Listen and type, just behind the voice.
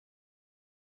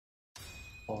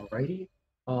Alrighty.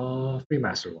 Three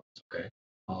master ones, okay.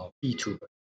 B2.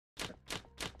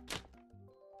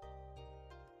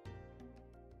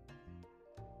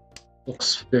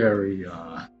 Looks very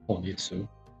Onitsu.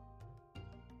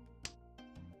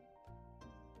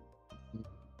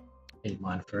 8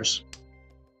 mine first.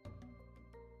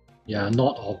 Yeah,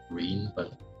 not all green,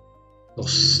 but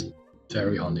looks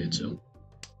very Onitsu.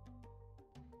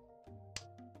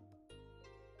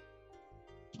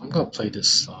 I'm gonna play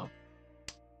this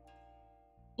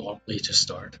normally to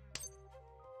start.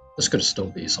 This could still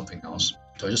be something else.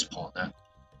 Do I just pawn that?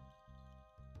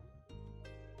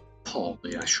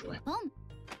 Probably, actually.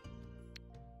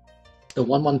 The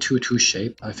 1-1-2-2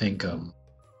 shape, I think,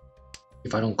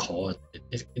 if I don't call it,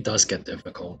 it does get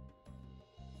difficult.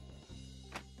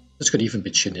 This could even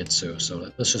be Chinitsu,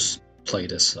 so let's just play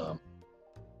this.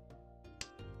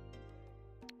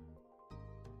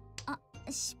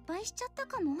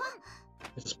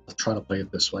 Just try to play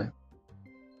it this way.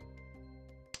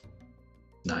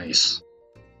 Nice.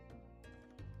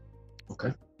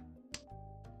 Okay.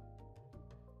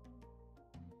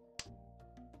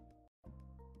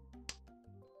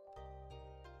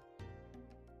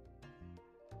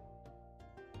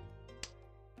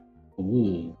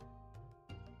 Ooh.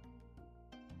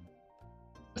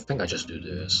 I think I just do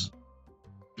this.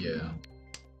 Yeah.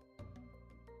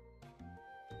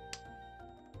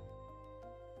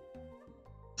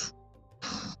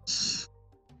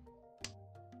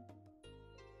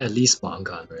 At least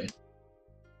Mangan, right?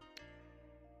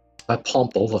 If I pawn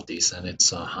both of these, then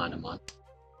it's Hanuman.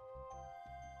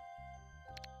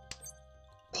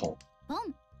 Pawn.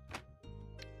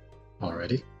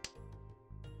 Already.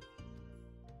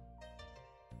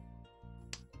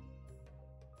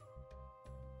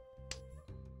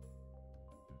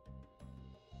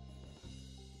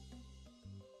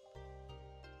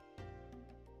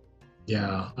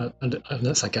 Yeah,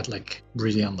 unless I get like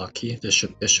really unlucky, this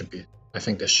should be. I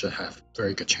think this should have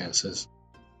very good chances.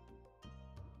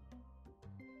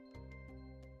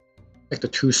 Like the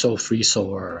 2-soul,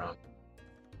 3-soul are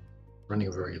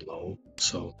running very low,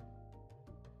 so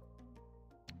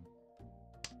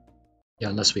yeah,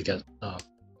 unless we get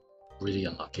really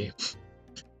unlucky.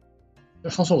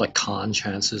 There's also like con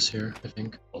chances here, I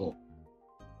think. Oh.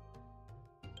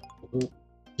 Ooh.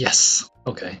 Yes.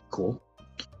 Okay, cool.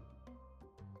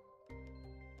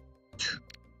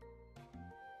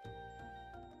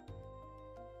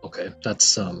 Okay,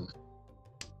 that's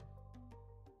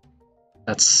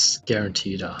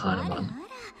guaranteed a Hanuman.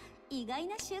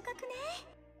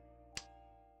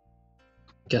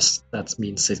 Guess that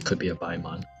means it could be a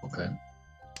Baiman. Okay.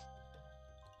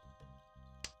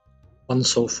 1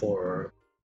 soul for...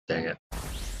 Dang it.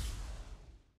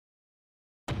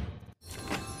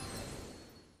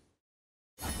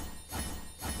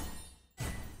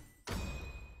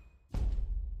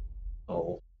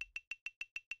 Oh.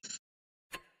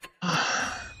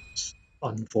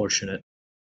 Unfortunate.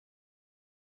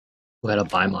 We had a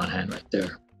Baiman hand right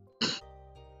there.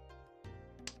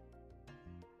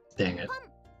 Dang it.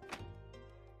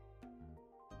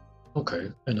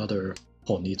 Okay, another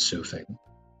Honitsu thing.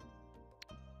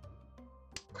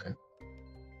 Okay.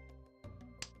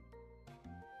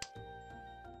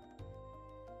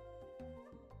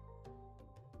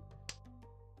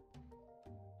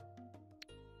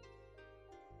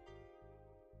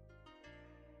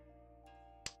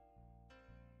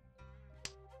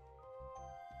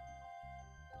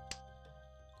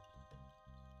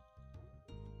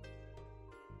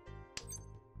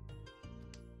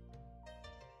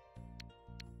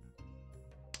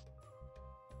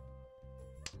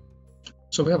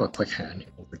 So we have a quick hand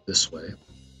over this way.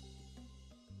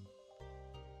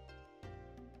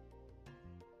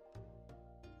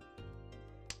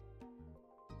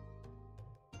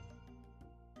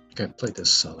 Okay, play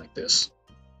this like this.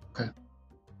 Okay.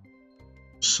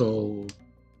 So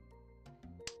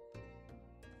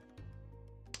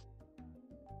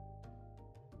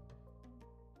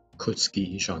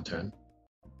Kutsuki Shanten.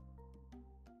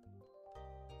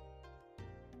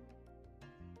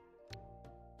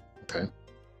 Okay.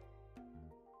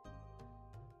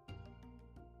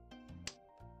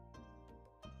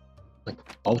 Like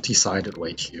multi-sided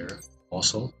weight here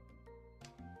also.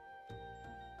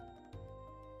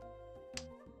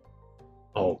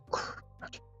 Oh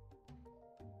crap.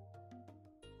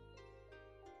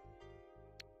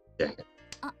 Dang it.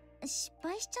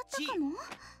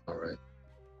 Alright.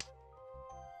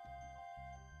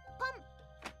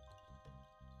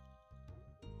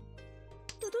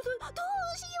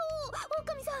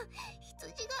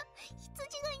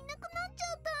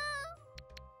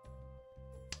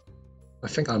 I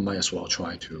think I might as well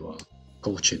try to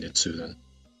go Chinitsu then.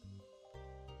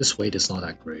 This weight is not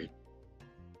that great.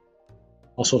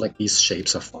 Also, like these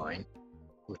shapes are fine.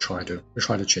 We'll try to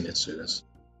tune it to this.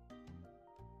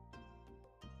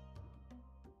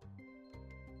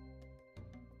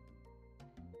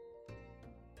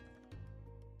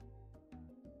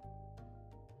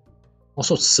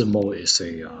 Also, Simo is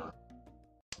a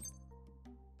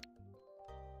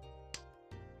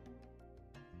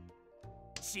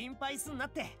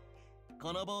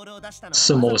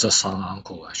Simo is a son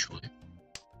uncle actually.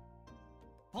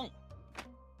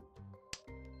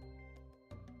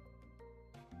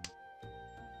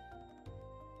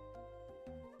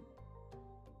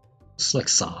 It's like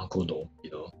son uncle no, you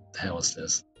know. The hell is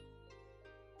this?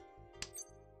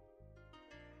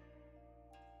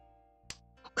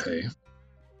 Okay.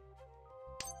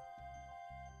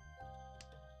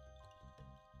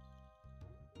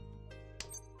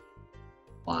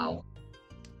 Wow.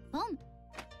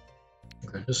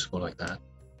 Okay, just go like that.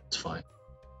 It's fine.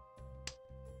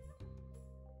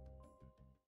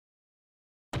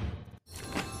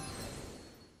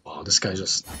 Wow, this guy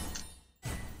just...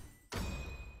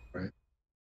 Right?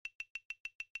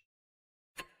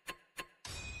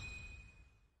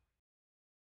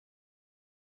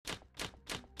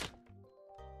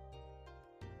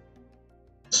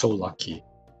 So lucky.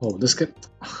 Oh, this guy...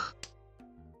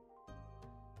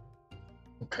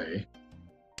 Okay.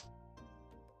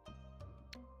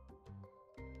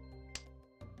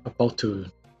 About to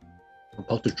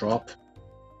drop.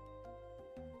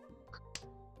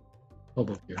 How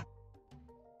about here?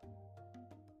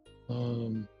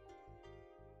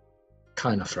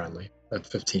 Kind of friendly at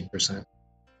 15%.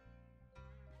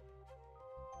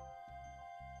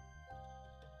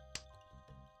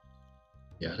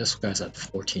 Yeah, this guy's at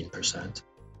 14%.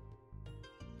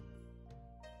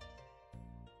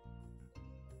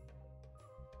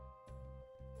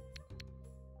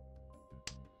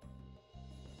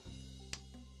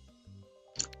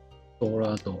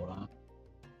 Dora.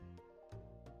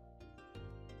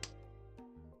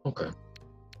 Okay.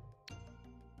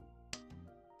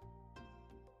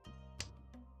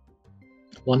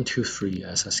 One, two, three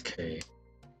SSK.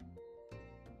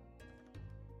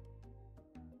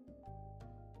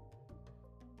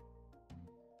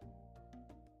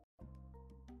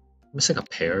 Missing a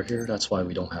pair here, that's why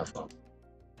we don't have okay,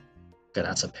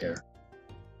 that's a pair.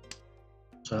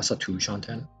 So that's a 2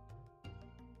 Shanten.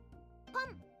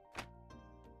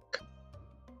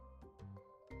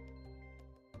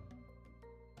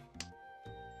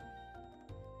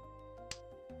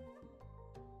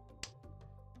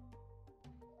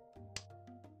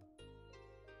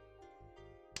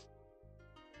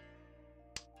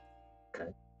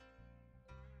 Okay.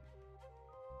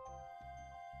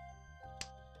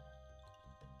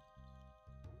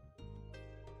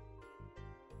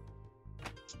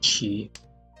 Chi.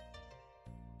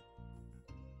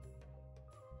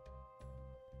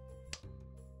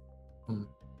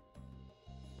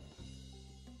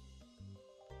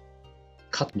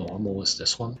 Cut normal is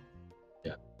this one?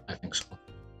 Yeah, I think so.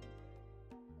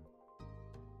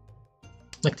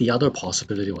 Like the other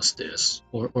possibility was this,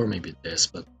 or maybe this,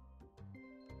 but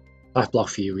 5 block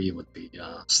theory would be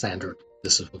standard.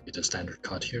 This would be the standard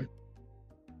cut here.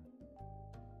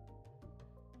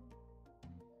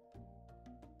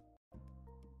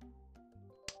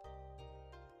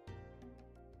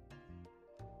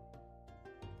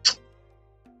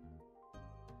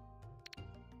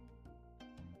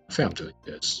 I think I'm doing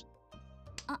this.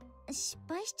 I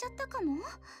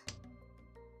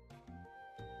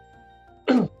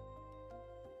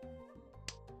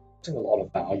think a lot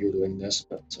of value doing this,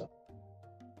 but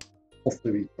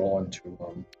hopefully we draw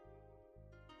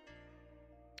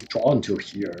into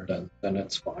here, then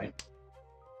it's fine.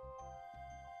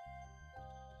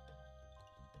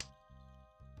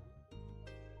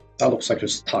 That looks like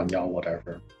just Tanya,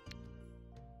 whatever.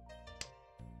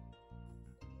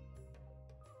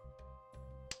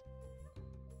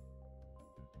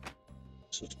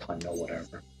 Just Tanya,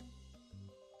 whatever.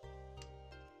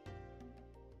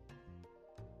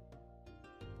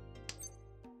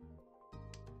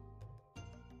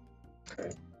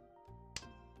 Okay.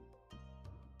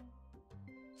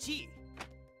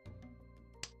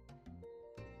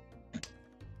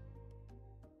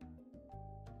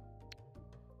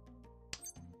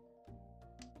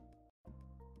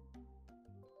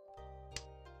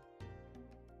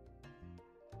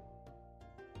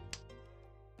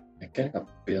 Getting a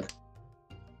bit.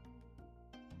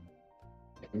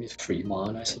 Maybe 3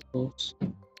 mana, I suppose.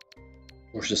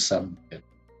 Or just 7 bit.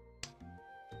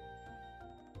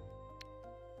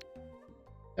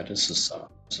 Yeah, this is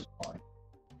fine.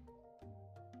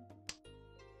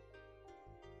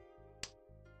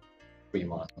 3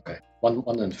 mana. Okay,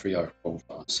 1 and 3 are both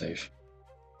safe.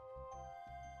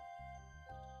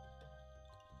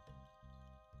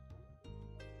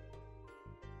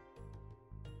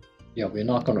 Yeah, we're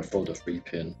not gonna throw the 3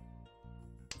 pin.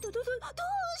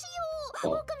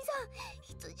 Well,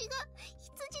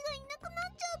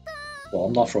 well,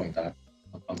 I'm not throwing that.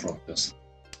 I'm throwing this.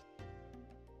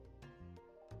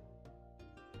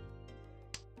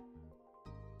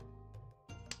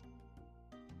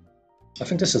 I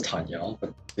think this is Tanyao,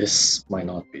 but this might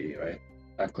not be, right?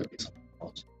 That could be something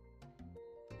else.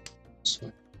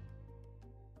 So.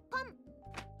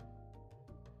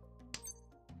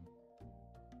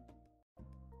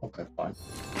 Okay, fine.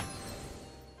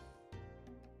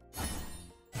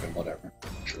 Okay, whatever.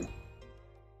 True.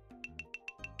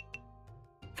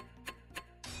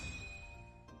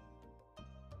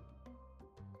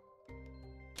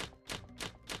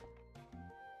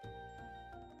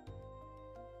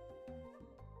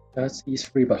 That's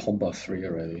E3, but home buff 3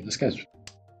 already. This guy's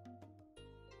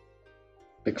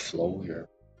big flow here.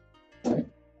 Right?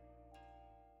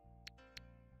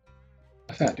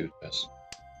 I think I do this.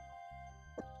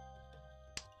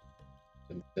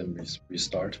 Then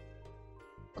restart.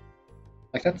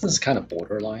 Like that's just kind of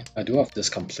borderline. I do have this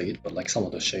complete, but like some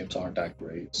of the shapes aren't that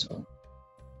great, so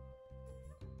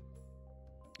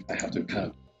I have to kind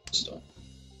of stuff.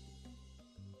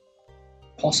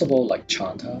 Possible like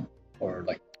Chanta or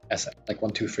like like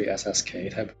 1, 2, 3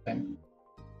 SSK type of thing.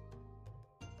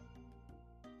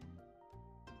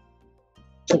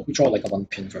 So we draw like a 1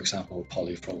 pin, for example, we'll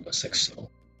probably throw the 6 so.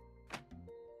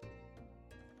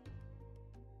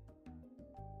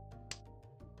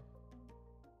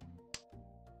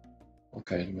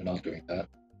 Okay, we're not doing that.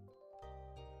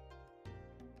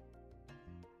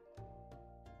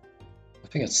 I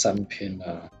think it's 7 pin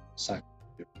sack.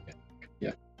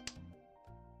 Yeah.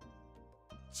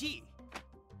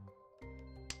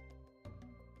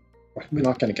 We're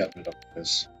not gonna get rid of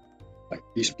this. Like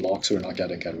these blocks, we're not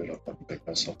gonna get rid of them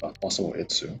because of that possible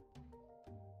Itsu.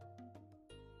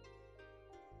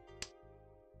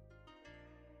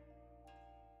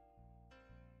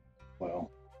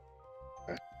 Well,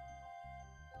 okay.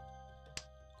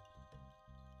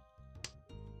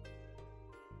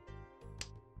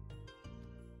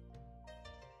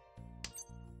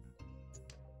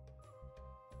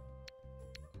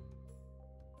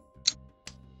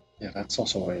 Yeah, that's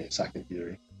also a second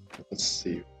theory. Let's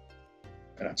see.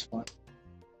 Okay, that's fine.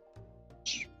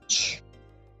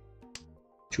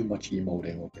 Too much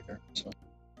emoting over here, so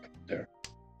there.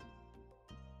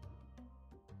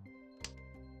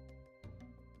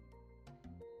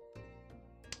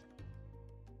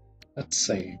 Let's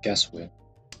say guess win.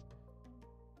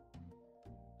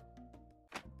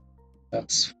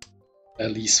 That's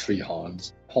at least 3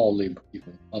 Hans, probably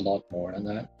even a lot more than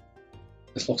that.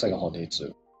 This looks like a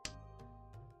Honitsu.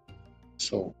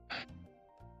 So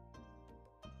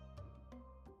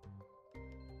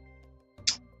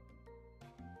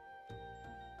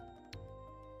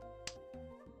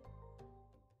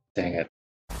dang it.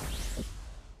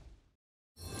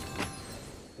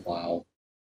 Wow.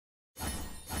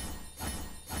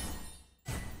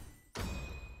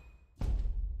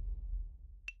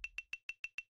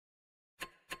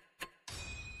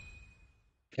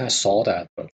 Yeah, I saw that,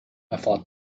 but I thought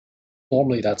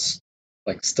normally that's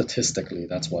like statistically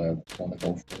that's what I want to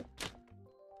go for.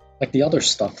 Like the other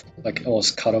stuff, like it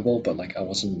was cuttable, but like I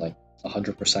wasn't like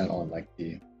 100% on like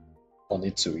the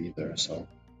Onitsu either, so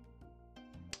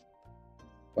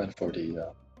went for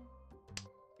the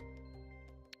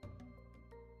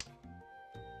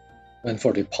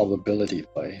probability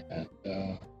play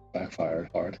and backfired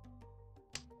hard.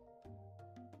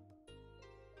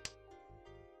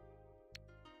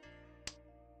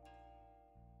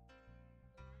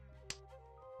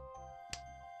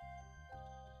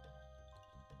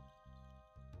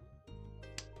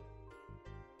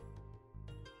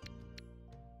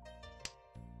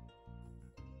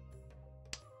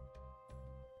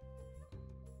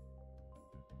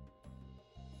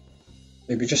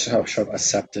 Maybe just should have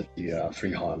accepted the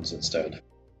 3 Hans instead.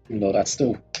 Even though that's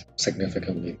still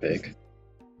significantly big.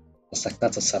 It's like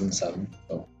that's a 7/7,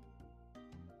 so.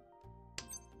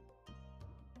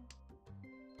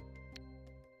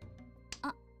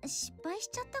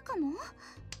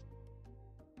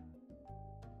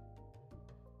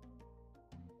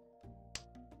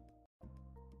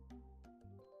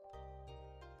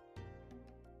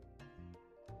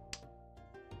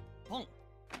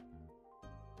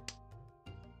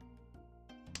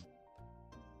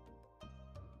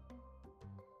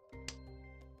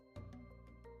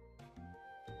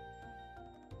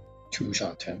 Two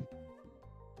shot 10.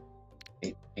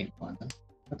 8 mana.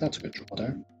 That's a good draw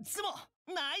there.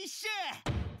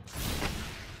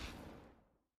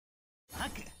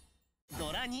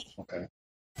 Okay.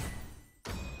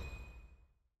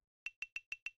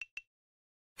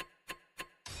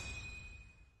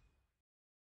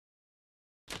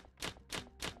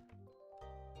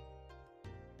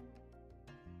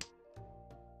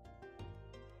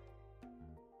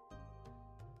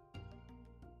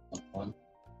 One.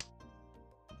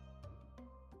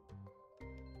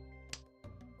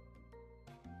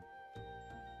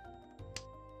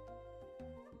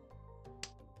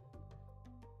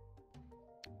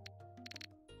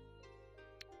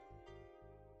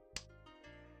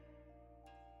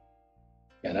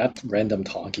 Yeah, that random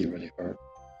Tonki really hurt.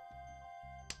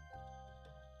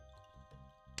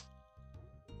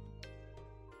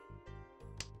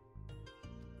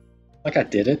 Like I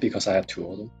did it because I had two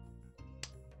of them.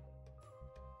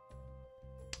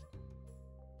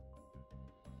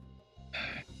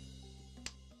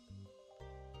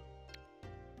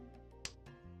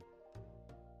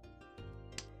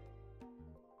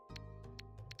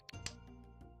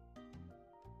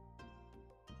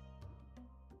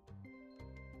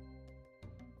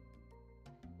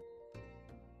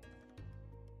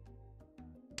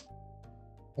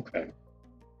 Okay.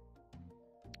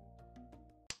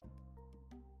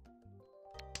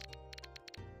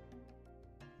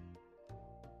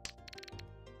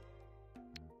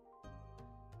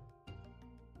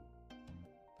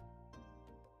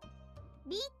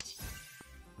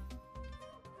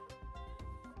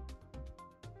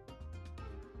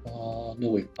 No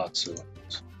weak Patsu.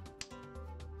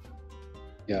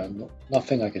 Yeah, no,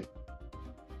 nothing I could.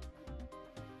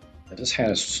 Yeah, this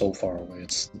hand is so far away.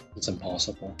 It's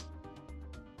impossible.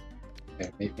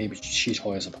 Okay, maybe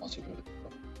Chichoi is a possibility.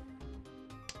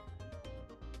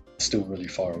 It's still really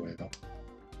far away though.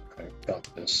 Okay, got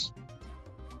this.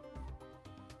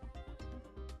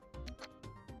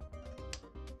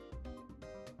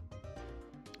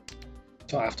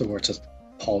 So afterwards, it's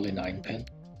Poly 9 pin.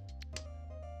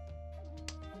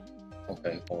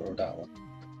 Okay, borrow that one.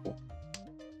 Cool.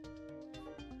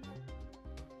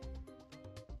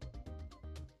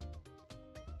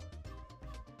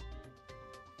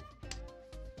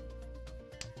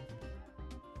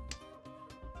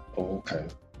 Okay.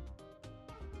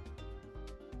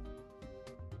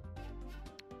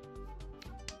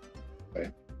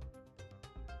 Okay.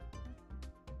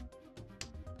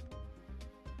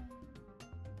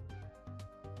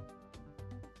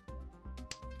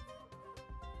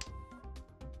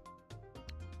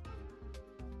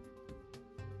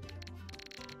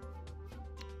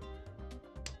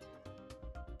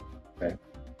 Okay.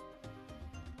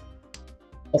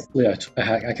 Hopefully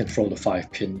I can throw the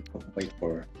 5 pin, wait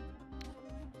for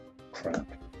crap.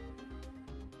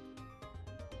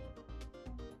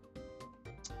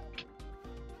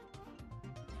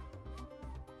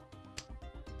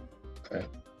 Okay.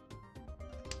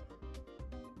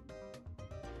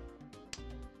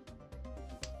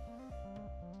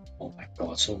 Oh my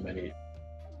god, so many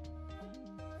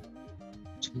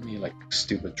like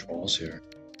stupid draws here.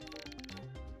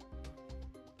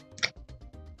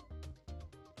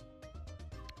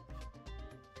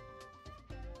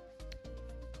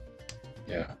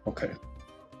 Yeah, okay.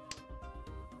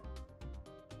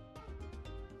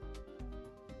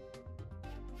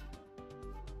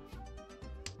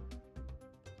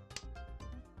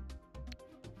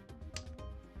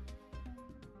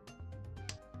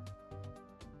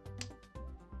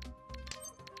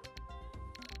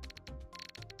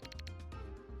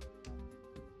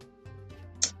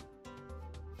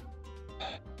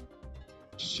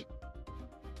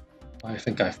 I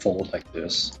think I fold like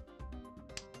this.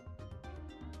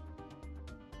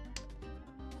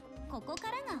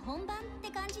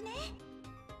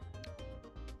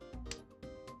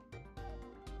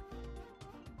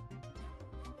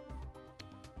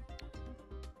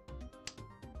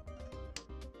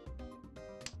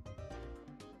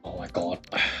 Oh my god,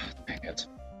 dang it.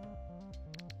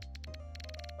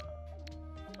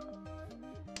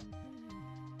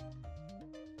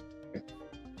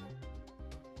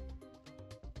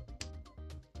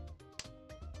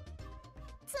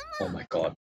 Oh my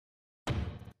god.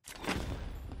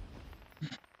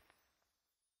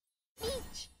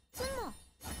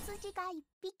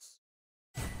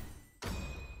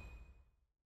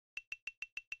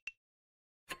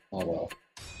 Oh well.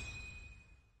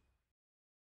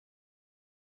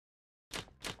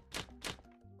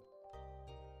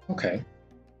 Okay.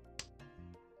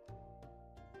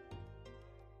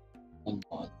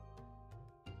 1-1.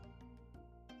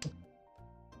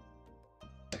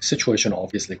 Like, situation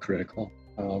obviously critical.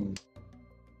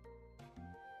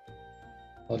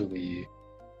 How do we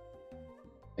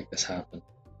make this happen?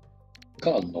 We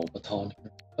got a no baton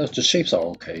here. The shapes are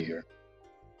okay here.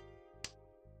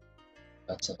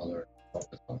 That's another no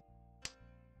baton.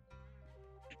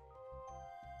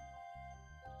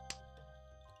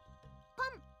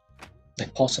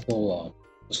 Like possible,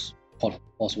 just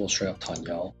possible straight up Tan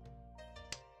Yao.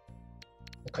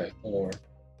 Okay, or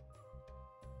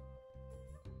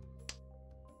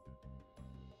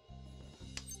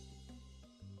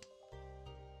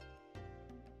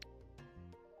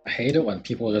I hate it when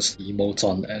people just emotes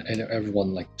on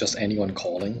everyone, like just anyone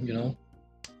calling, you know?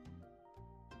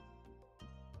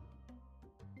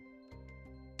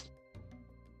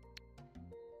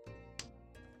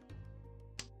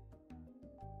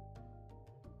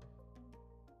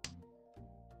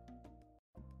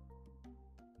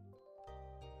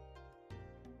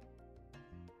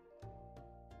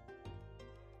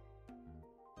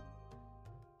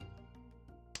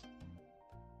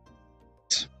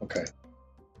 Okay.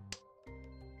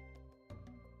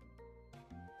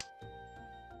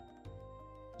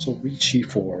 So Ricci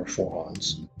for 4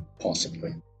 hands,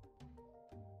 possibly.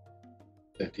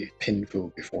 The pin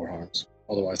will be 4 hands.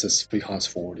 Otherwise it's 3 hands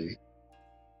 40.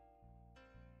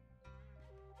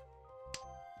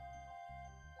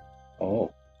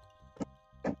 Oh.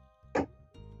 I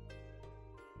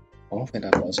don't think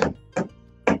that was it.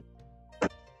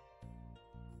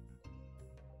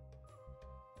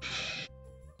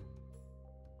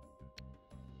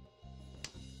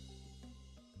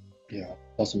 Yeah,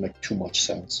 doesn't make too much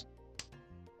sense.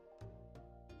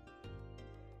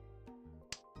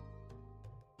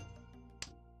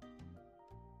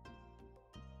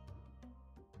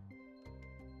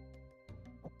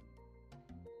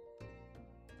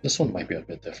 This one might be a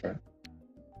bit different.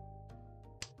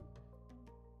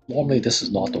 Normally this is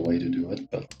not the way to do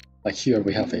it, but like here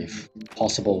we have a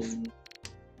possible,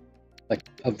 like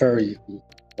a very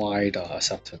wide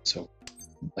acceptance, so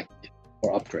like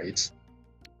for upgrades.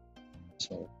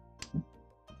 So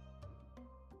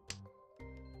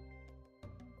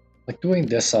like doing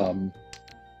this,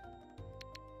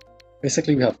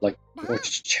 basically we have like more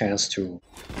chance to.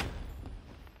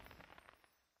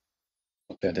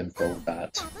 Okay, I didn't throw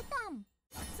that.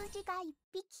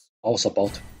 I was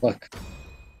about to, look.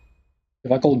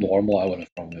 If I go normal, I would have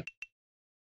thrown it.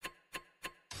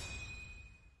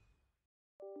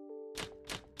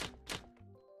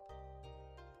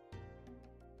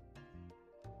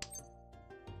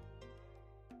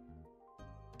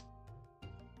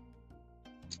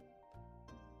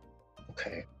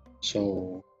 Okay,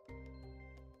 so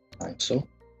right, so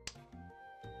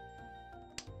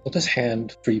for this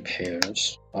hand, 3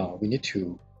 pairs. We need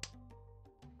to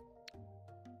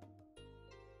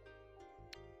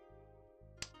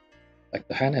like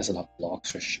the hand has enough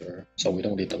blocks for sure, so we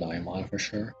don't need the 9 mana for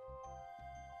sure.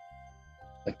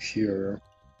 Like here,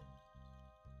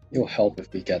 it will help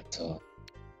if we get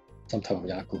some type of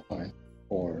Yaku coin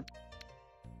or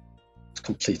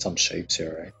complete some shapes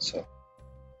here, right? So.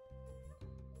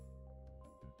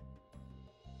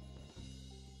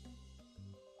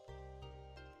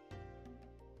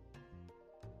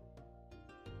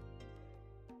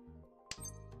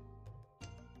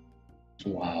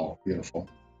 Wow, beautiful.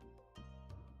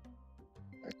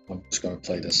 Right, I'm just gonna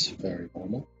play this very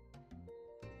normal.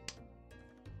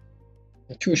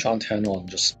 2 Shantan on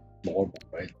just normal,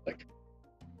 right? Like,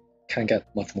 can't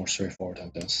get much more straightforward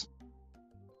than this.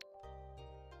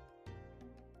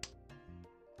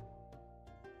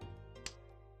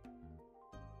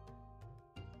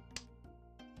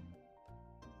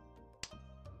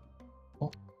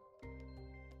 Oh.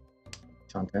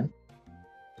 Shantan.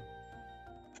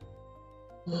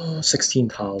 16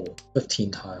 tile,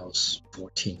 15 tiles,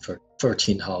 14 for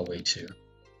 13 tile way too.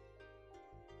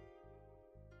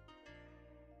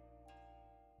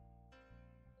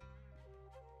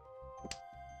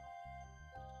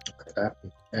 Okay, that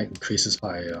increases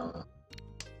by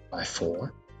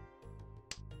 4.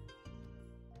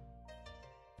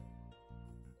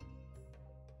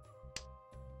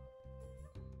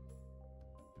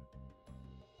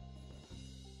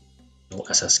 No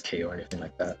SSK or anything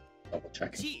like that. Double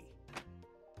checking.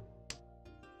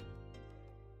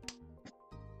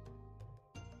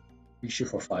 Issue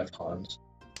for 5 times.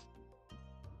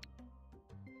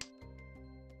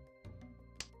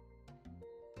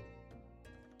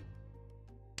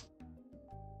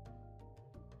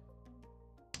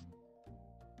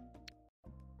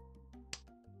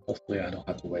 Hopefully I don't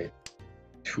have to wait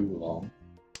too long.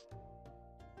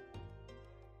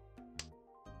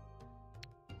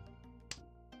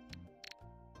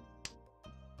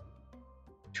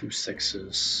 Two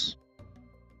 6s,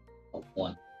 a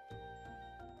 1.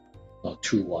 No,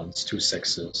 2 1s, 2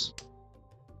 6s.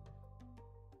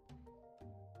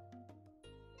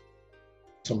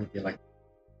 So maybe like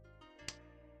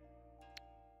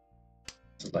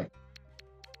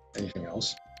anything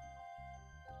else.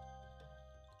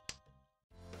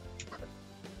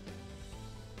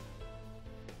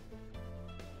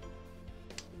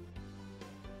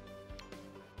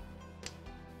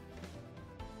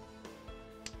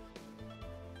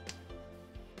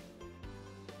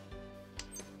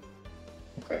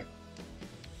 Okay.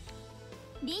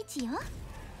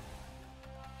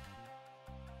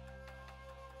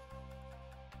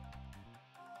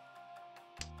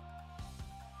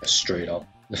 Straight up.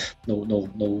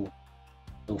 No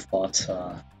thoughts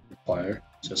required.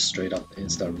 Just straight up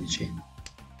insta reaching.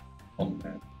 Oh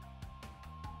man.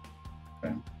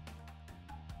 Okay.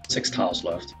 6 tiles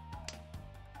left.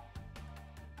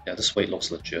 Yeah, this weight looks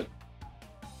legit.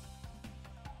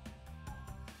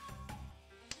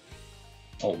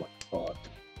 Oh my god.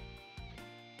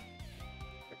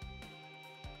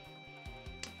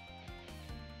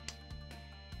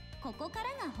 ここか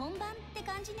らが本番って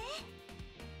感じね。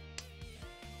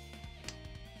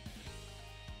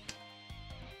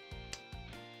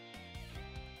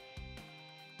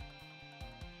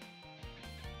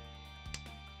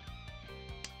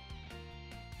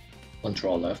One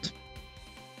draw left.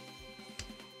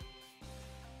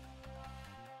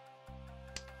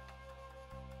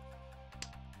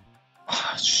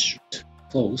 Ah, shoot.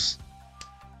 Close.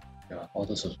 Yeah, all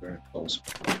this is very close.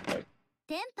 Right.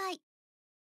 テンパイ。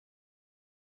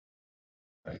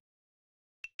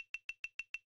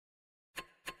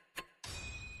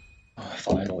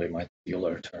 Finally, my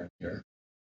dealer turn here.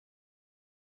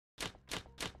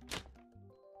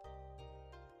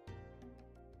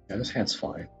 Yeah, this hand's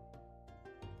fine.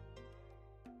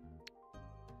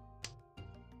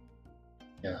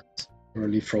 Yeah,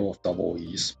 early throw of double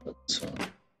E's, but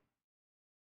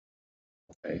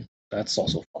okay, that's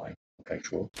also fine. Okay,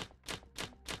 true.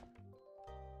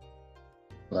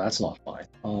 Well, that's not fine.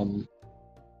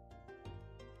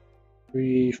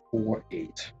 3, 4,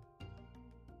 8.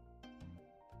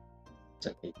 It's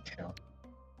an 8 count.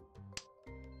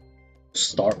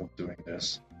 Start with doing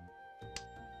this.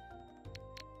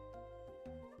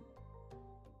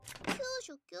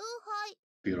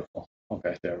 Beautiful.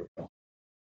 Okay, there we go.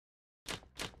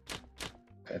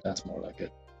 Okay, that's more like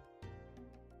it.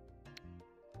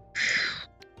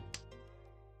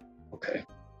 Okay.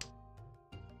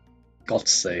 Got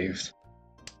saved.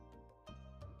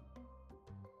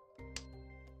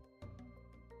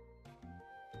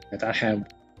 And that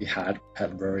hand he had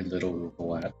very little to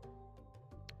go at. I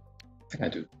think I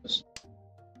do this.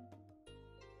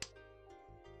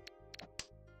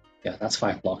 Yeah, that's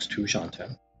 5 blocks, 2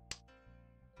 Shanten.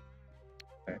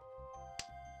 Okay.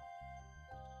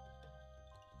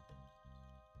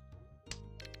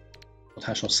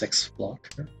 Potential 6 block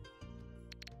here.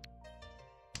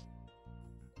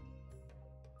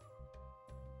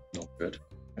 No good.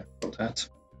 Okay, throw that.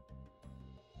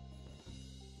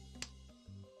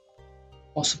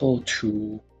 Possible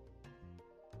to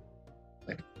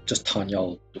like just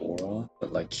Tanya Dora,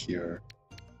 but like here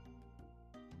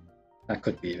that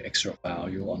could be extra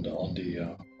value on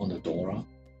the Dora.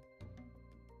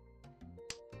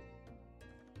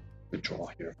 Good draw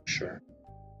here for sure.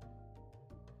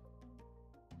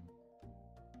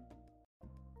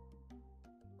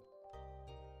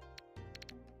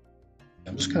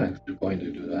 I'm just kind of going to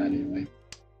do that anyway.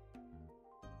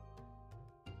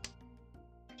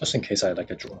 Just in case I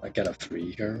like a draw, I get a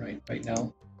 3 here right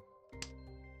now.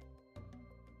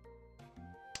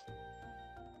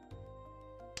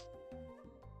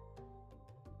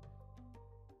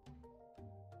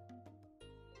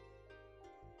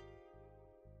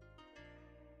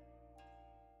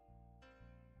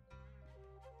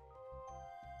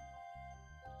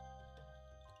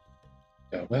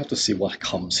 Yeah, we have to see what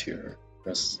comes here,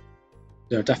 because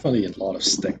there are definitely a lot of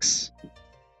sticks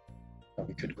that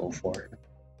we could go for.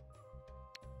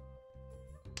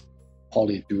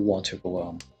 Probably do want to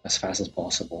go as fast as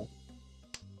possible.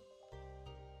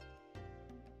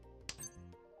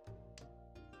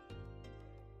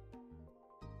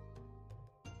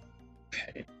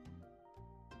 Okay.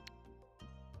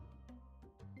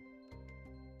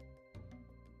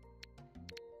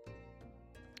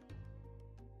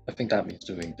 I think that means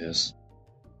doing this.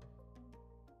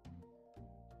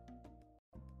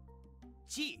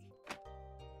 G.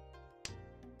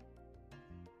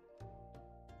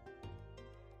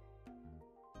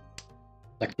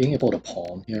 Like being able to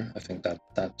pawn here, I think that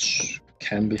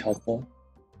can be helpful.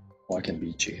 Or I can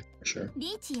beat G for sure.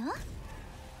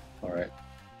 Alright.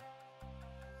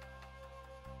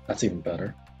 That's even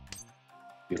better.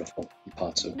 beautiful.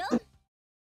 Ipatsu.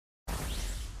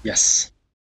 Yes.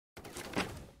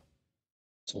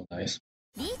 So nice.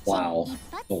 Wow.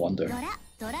 No wonder.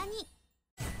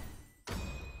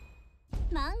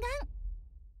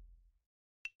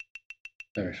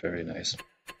 Very, very nice.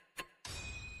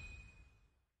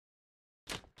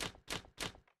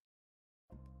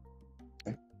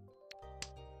 Okay.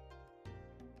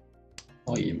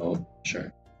 Oh, emote,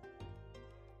 sure.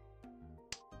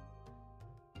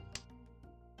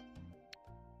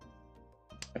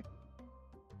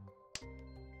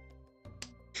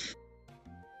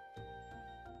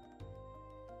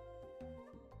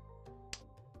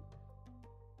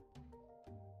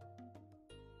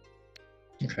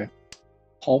 Okay.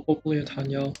 Probably a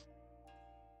Tanya.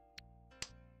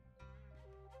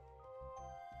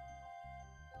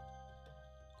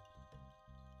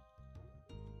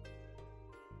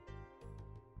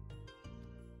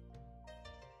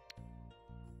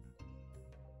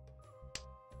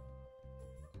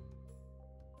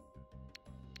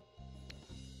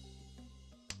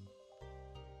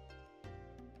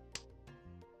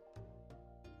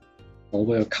 Well,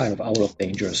 we're kind of out of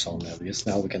danger zone at least.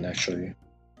 Now we can actually.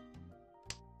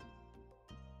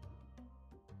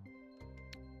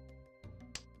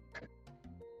 Okay.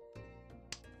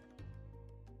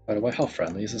 By the way, how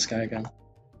friendly is this guy again?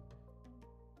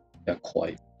 Yeah,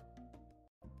 quite.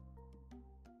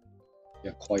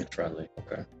 Yeah, quite friendly.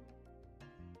 Okay.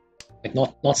 Like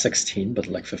not 16, but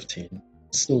like 15.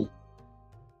 Still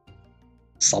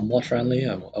somewhat friendly.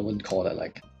 I wouldn't call it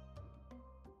like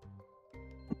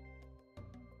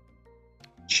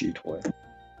cheat toy.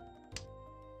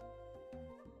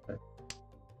 Okay.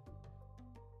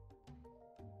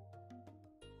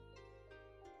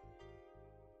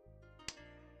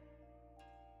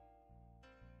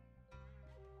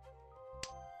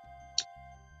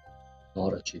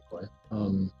 Not a cheat toy.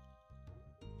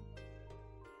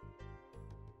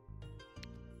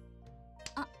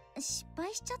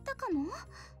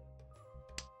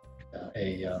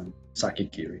 A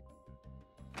Sakigiri.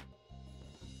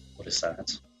 What is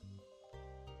that?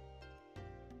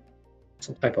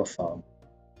 Some type of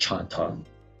chanta,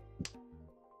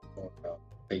 or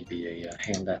maybe a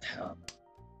hand that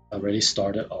already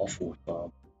started off with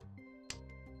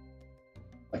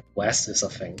like West is a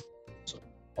thing, so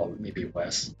or maybe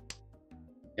West.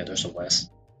 Yeah, there's a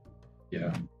West.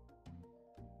 Yeah.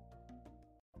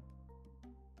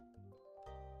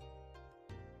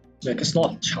 Like it's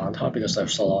not chanta because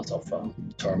there's a lot of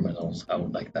terminals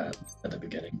out like that at the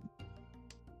beginning.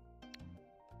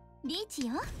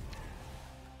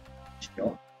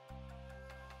 Sure.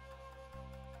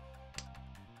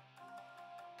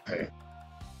 Okay.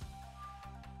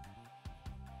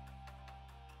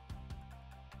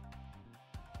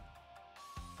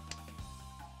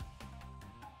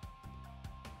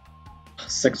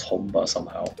 Six Homba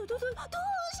somehow.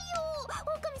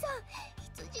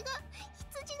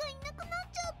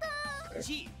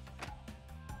 Okay.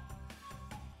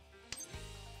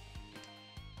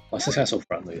 Why is this guy so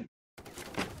friendly?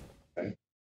 Okay.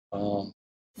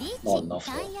 Not enough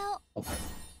though. Okay.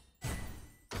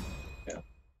 Yeah.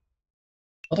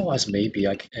 Otherwise, maybe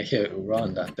I hear Ura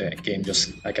and that the game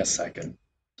just I get second.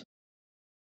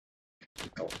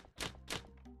 Go.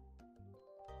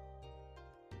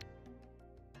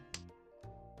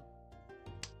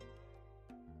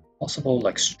 Possible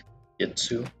like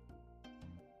Jitsu.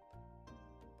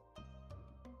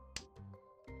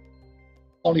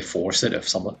 Only force it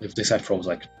if this guy throws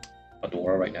like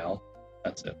Adora right now.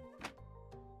 That's it.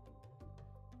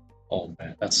 Oh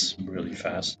man, that's really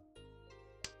fast.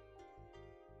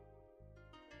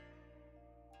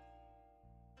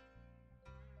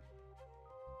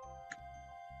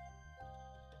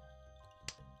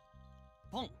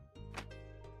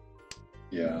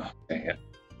 Yeah, dang it.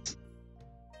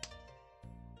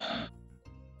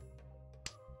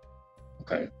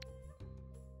 Okay.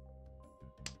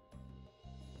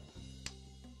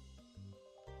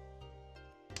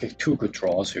 Okay, two good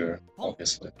draws here,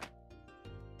 obviously.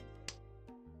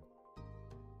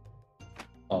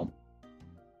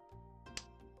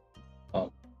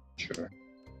 Sure.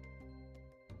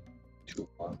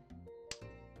 2-1.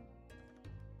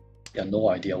 Yeah, no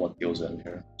idea what goes in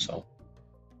here, so.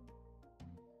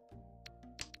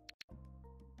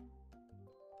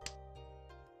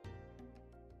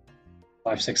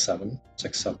 Five, six, seven,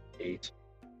 6, 7, 8.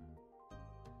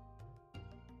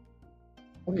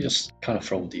 Let me just kind of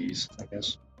throw these, I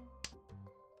guess.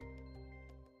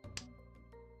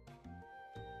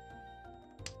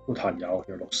 Wutan Yao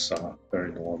here looks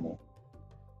very normal.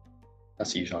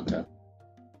 That's Yishan 10.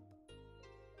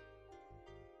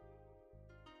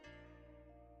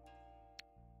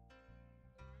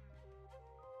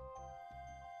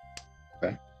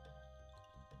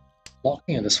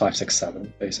 Locking in this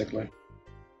 5-6-7 basically.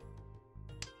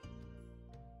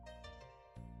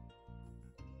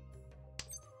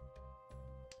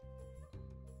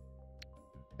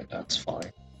 Okay, that's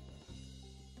fine.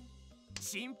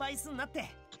 心配すんなって。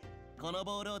この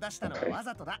ボールを出したのはわ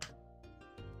ざとだ。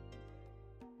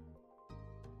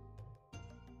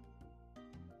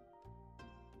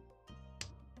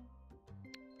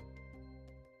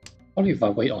Probably if I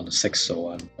wait on the 6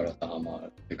 so and put a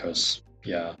dama, because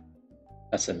yeah,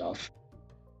 that's enough.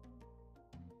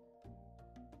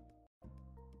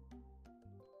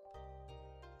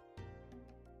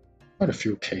 Quite a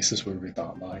few cases where we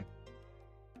dama.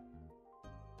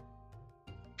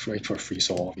 Wait for free,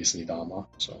 so obviously dama,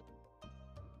 so.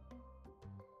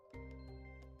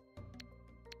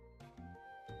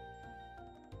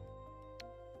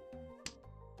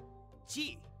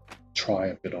 Try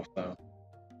a bit of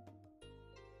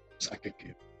psychic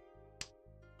gear.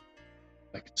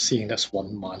 Like seeing this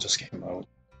one man just came out.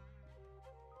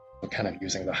 We're kind of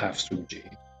using the half Suji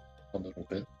a little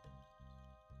bit.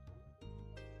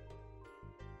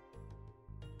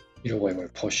 Either way, we're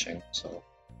pushing, so.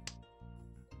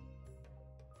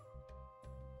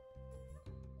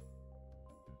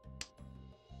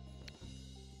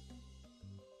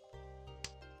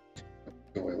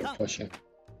 Either way, we're pushing.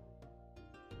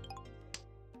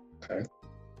 Okay.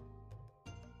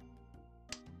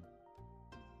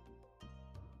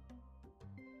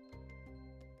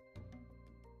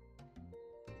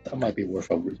 That might be worth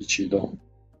a Riichi though.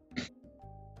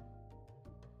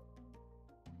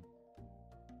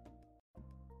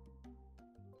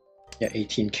 Yeah,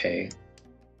 18k.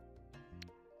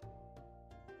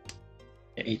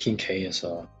 Yeah, 18k is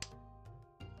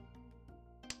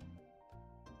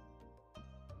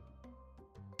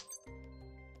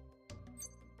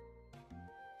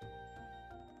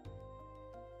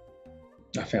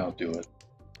I think I'll do it.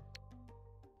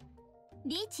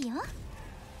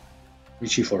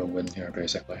 Riichi for the win here,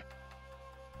 basically.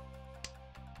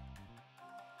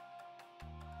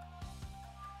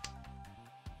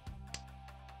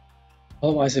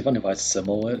 Otherwise, even if I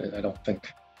symbol it, I don't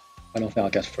think I'll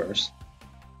get first.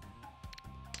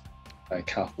 I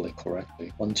calculate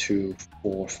correctly. 1, 2,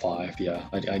 4, 5. Yeah,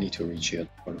 I need to reach it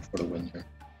for the win here.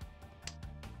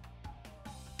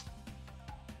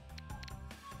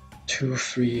 2,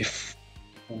 3,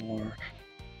 4,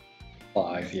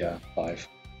 5. Yeah, 5.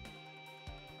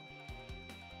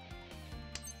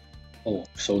 Oh,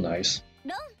 so nice.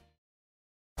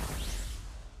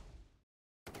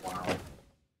 Wow.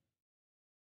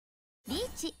 リー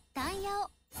チ、単ヤ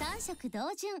オ、三色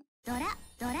同順、ドラ、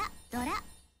ドラ、ドラ。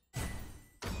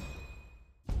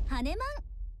ハネマ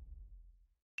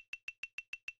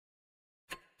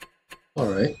ン。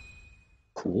Alright.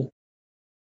 Cool.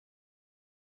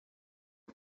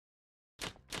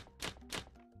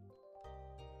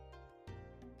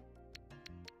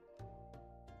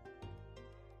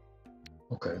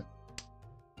 Okay.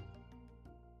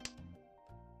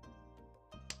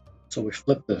 So we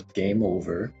flipped the game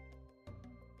over.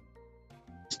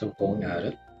 Still going at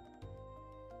it.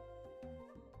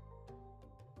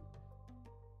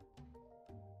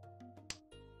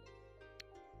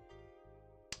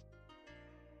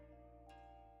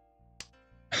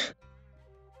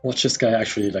 Watch this guy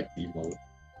actually like demote.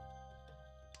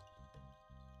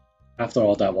 After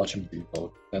all that, watch him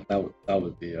demote. That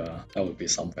would be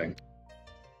something.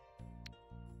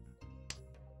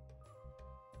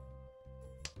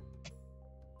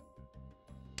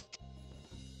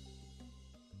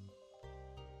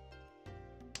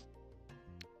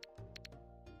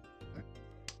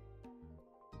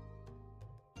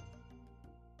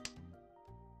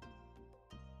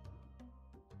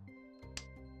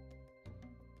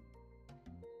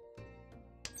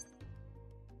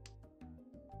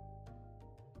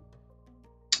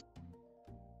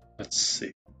 Let's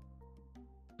see.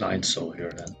 9 soul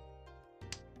here then.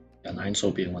 Yeah, 9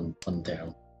 soul being one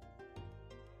down.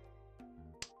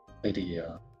 Play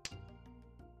the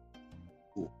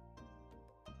ooh.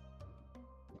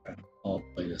 Okay, I'll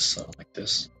play this like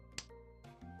this.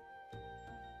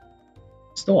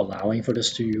 Still allowing for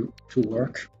this to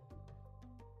work.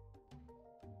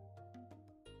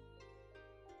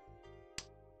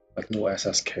 Like no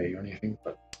SSK or anything,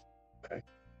 but okay.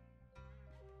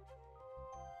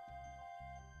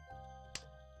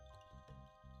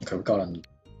 Okay, we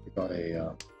got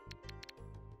a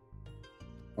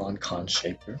non-con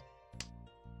shaper.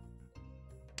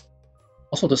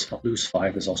 Also, this lose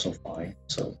 5 is also fine,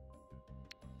 so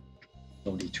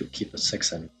no need to keep the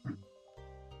 6 anymore.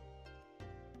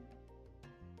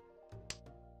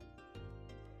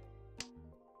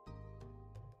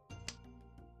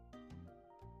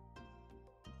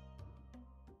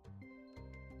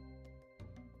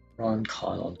 Run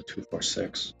con on the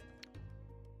 246.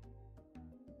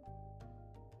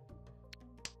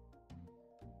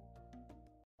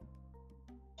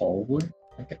 Hallwood?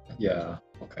 Okay. Yeah,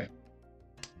 okay.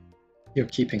 You're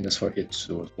keeping this for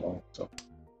Itsu as well, so.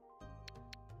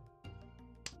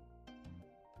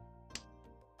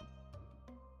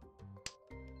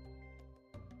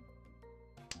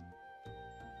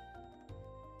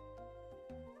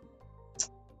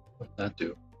 What did that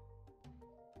do?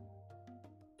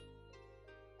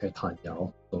 Okay, Tan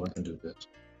Yao, so I can do this.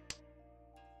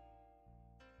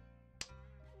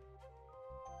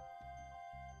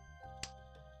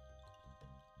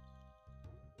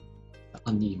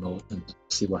 Unemote and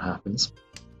see what happens.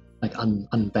 Like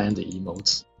unban the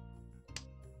emotes.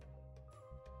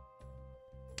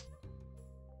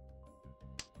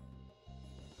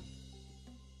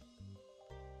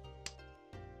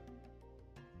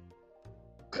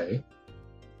 Okay.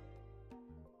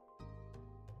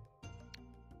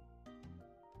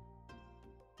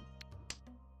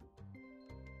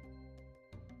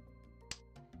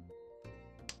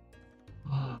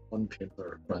 One pin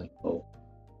for running low.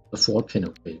 The 4-pin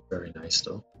would be very nice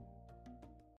though.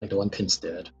 Like the 1-pin's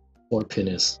dead. 4-pin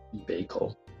is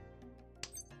Ibeko.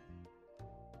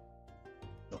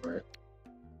 Alright.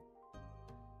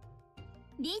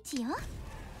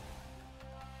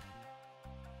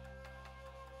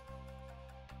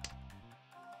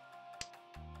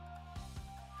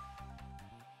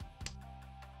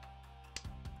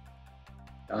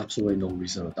 Absolutely no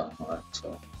reason to down that,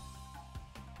 so.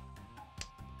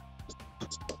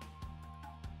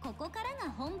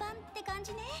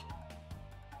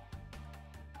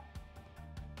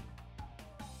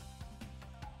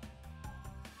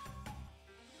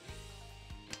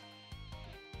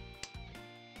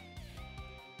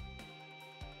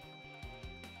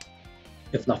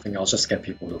 If nothing else, just get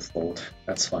people to fold.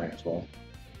 That's fine as well.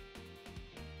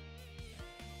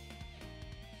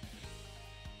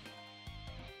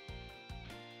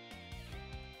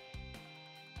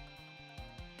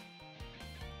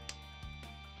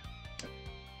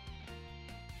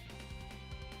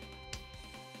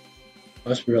 I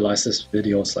just realized this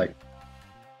video is like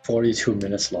 42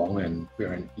 minutes long and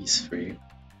we're in E3.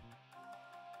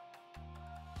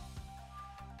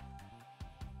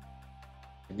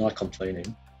 I'm not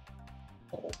complaining.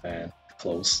 Oh man,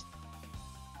 close.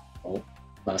 Oh,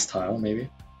 last tile maybe?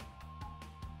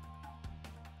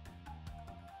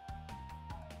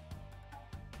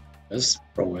 Just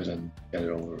throw it and get it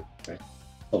over, right?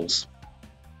 Close.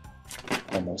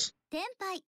 Almost. Okay.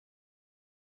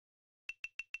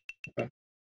 Okay.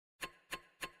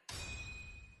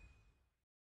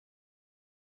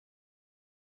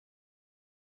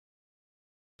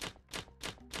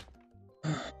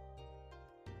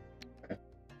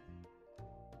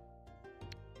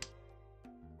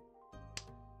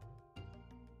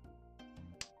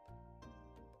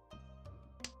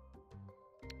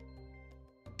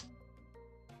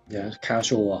 Yeah,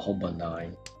 casual Homba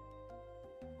 9.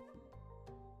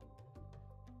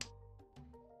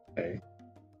 Okay.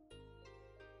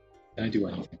 Can I do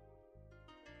anything?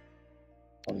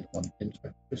 Only 1 pin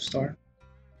to start.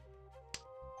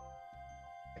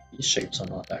 These shapes are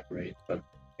not that great, but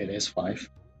it is 5.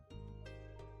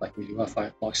 Like we do have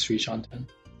 5 blocks, 3 on 10.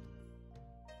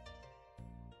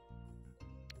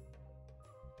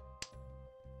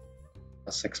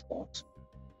 That's 6 blocks.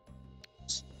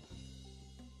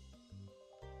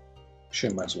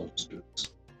 Sure, might as well just do this.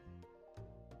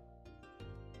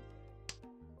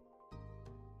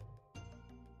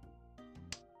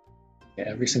 Yeah,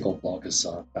 every single block is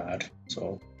bad,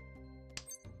 so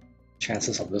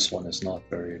chances of this one is not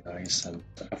very nice, and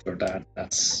after that,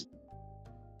 that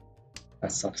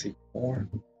sucks even more.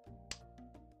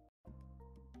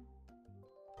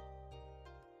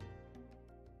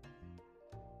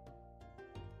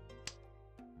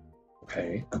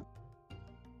 Okay,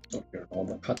 so your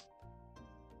normal cut.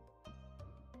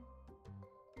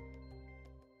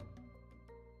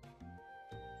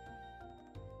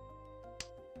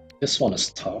 This one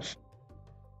is tough.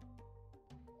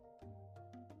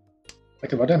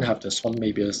 Like if I didn't have this one,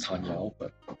 maybe it's Tanyao,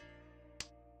 but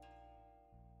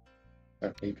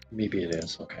maybe it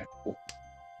is. Okay, cool.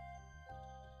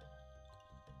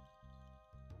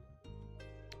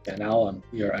 Yeah, now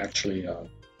we are actually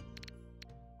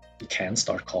we can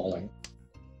start calling.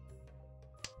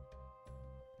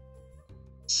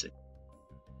 Let's see.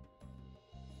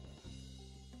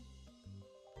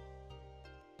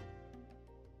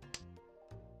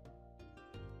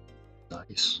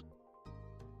 Nice.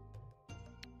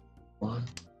 1,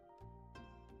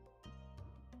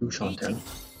 2 on 10.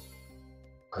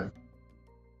 Okay.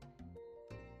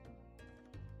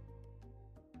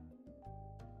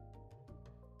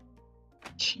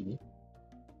 Chi.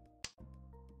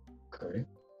 Okay.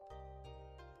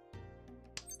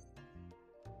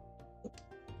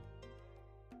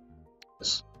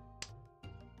 This.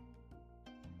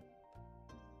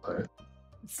 Okay.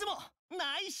 つも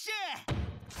ナイス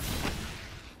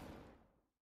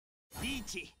リー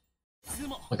チつ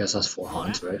も I guess that's 4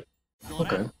 hands, right? ド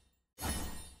ラ Okay.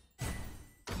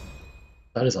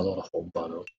 That is a lot of home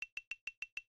battle.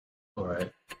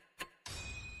 Alright.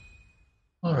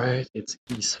 Alright, it's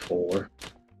East 4.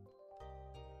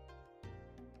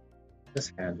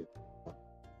 This hand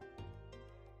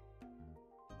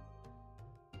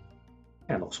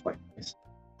looks quite nice.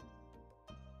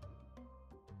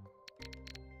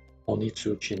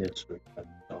 Onitsu, Chinitsu.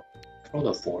 No. Throw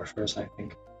the 4 first, I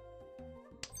think.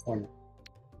 Or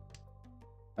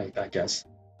I guess.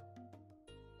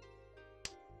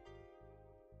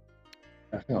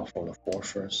 I think I'll throw the 4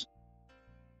 first.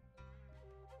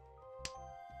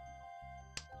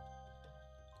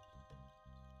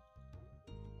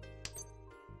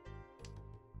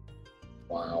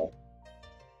 Wow.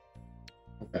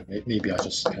 Okay, maybe I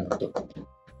just kind of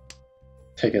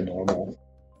take it normal.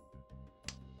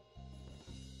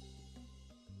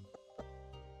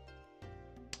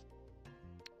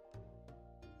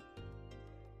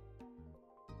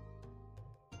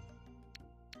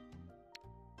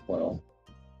 Well.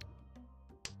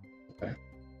 Okay.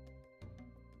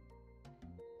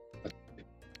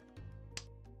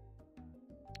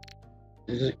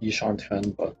 This is Ishan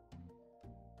 10, but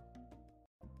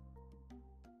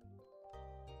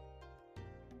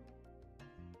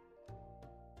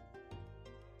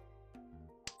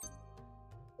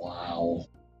wow.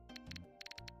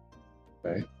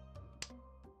 Okay.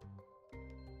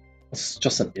 It's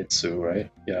just an Itsu, right?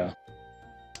 Yeah.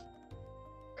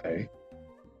 Okay.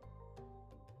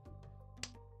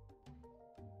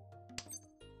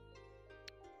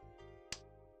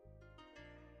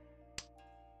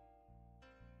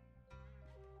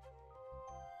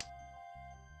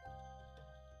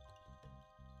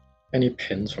 Any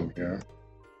pins from here?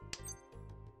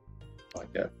 Not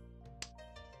yet.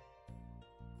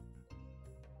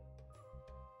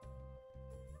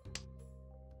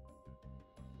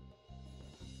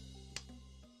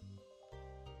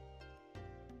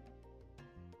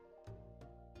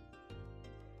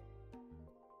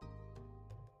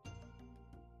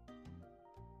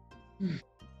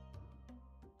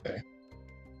 Okay.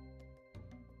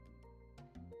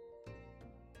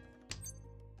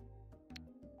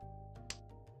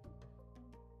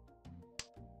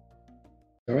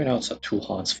 Right now it's at 2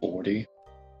 hands 40.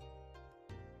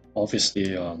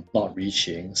 Obviously, not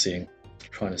reaching,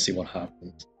 trying to see what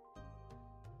happens.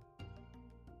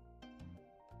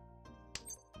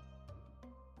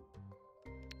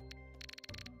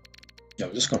 Yeah,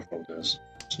 I'm just gonna throw this.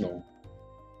 There's no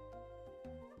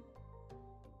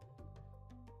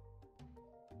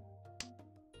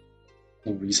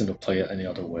reason to play it any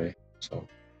other way. So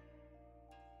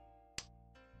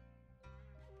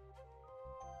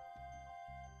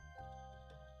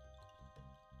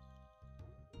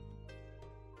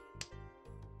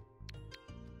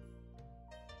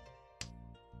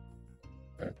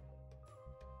okay.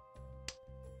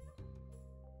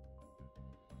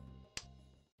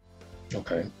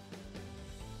 Okay.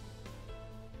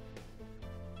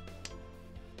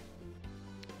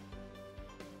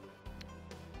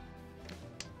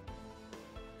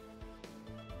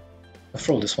 I'll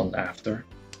throw this one after.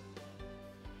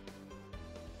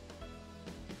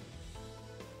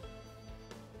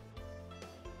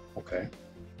 Okay.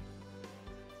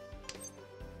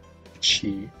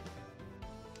 Chi.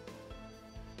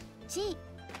 G.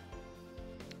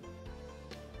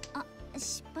 あ、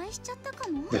失敗しちゃったか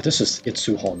も。 Yeah, this is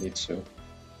Itsu Honitsu.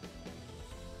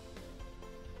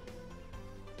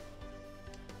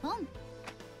 ボン。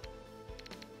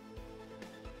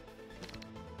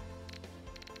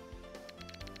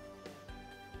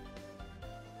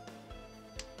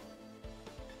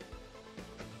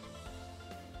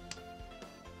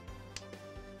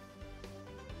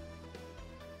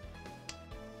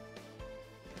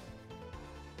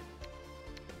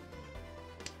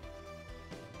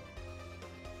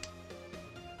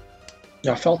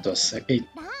 Yeah, I felt this. 8.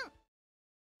 ラン。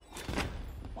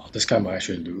 Wow, this guy might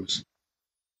actually lose.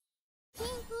 キン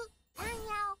グ。タン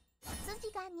ヤオ。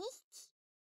筋が2匹。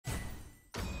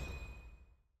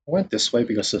 I went this way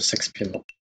because of 6 pin. A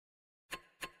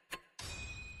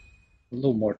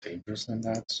little more dangerous than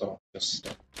that, so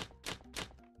just.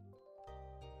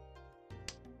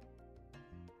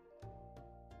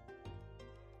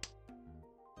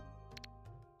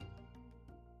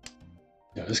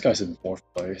 Yeah, this guy's in 4th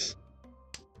place.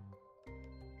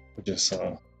 Which is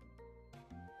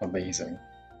Amazing.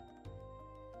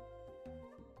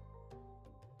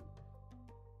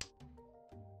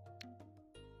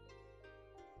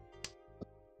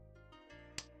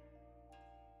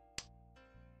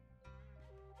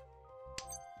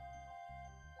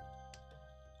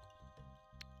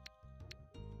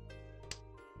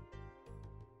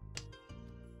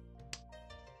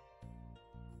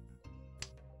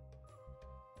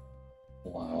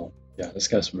 Wow. Yeah, this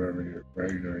guy's very,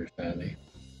 very, very fanny.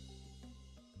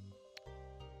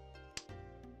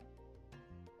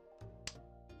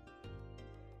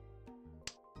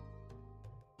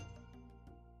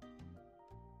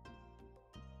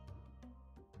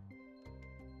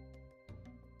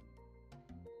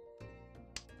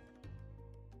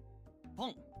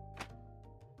 Pong.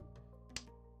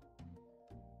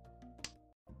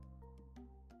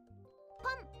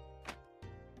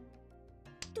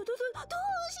 どうし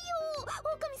よう、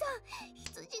狼さん、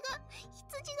羊が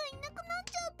いなくなっ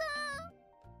ちゃった。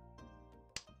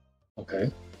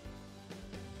Okay.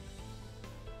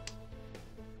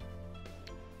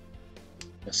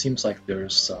 It seems like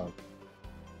there's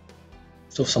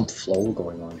still some flow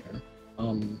going on here.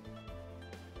 Oh,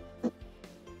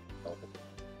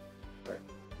 okay.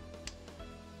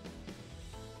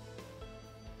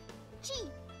 チー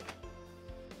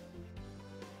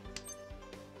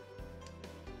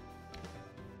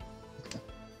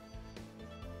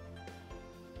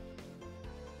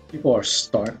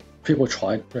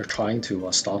They're trying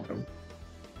to stop him.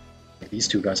 Like, these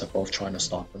two guys are both trying to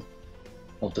stop him.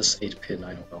 Oh, this 8-pin,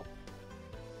 I don't know.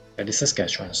 At least this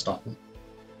guy's trying to stop him.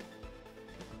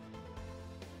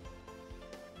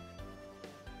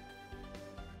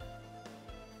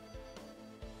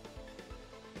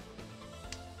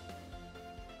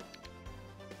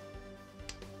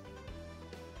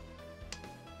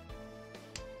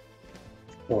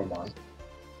 Ormon.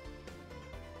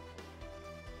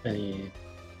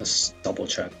 Let's double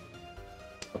check.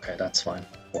 Okay, that's fine.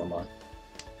 Ormon.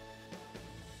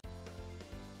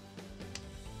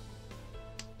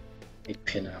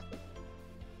 Pin after.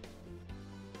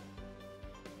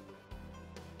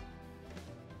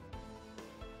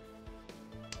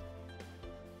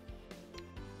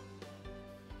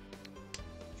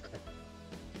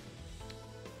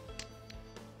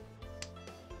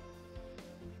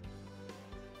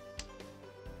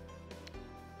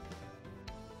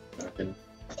 I didn't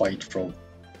quite throw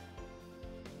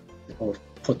or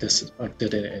put this, I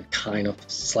did it in kind of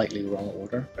slightly wrong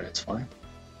order, but it's fine.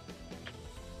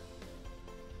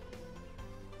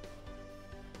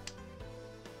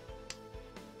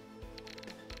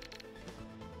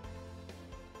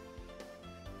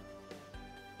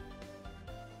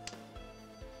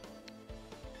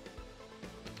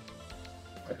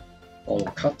 All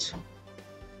cut.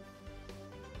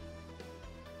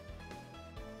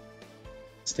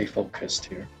 Stay focused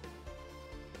here.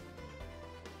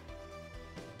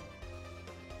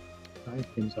 9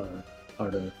 pins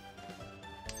are the,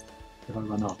 if I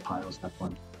run off piles, that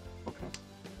one. Okay.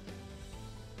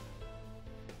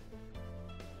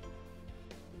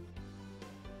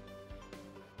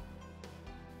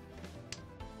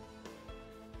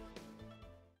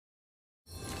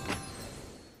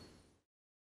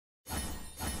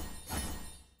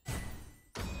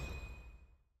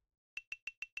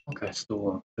 Okay,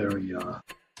 still very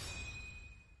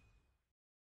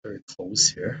close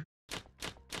here.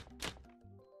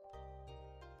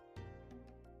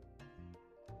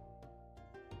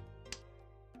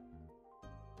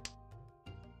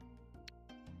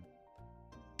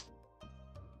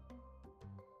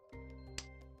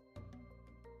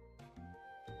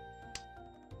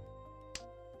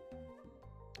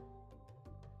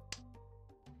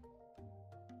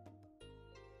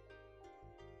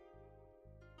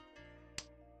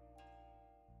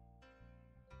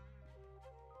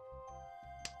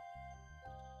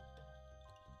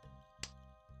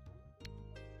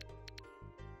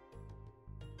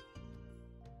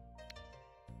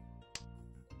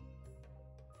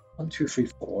 One, two, three,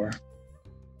 four.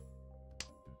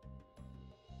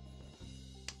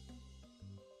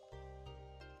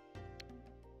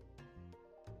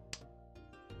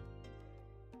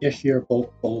 Yeah, here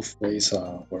both ways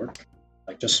work.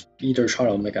 Like just either try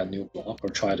to make a new block or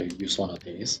try to use one of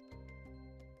these.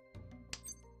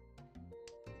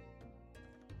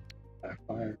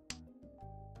 Backfire.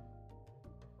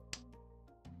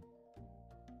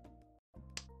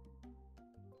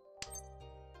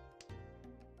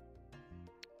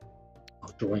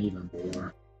 I'll draw even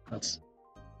more. That's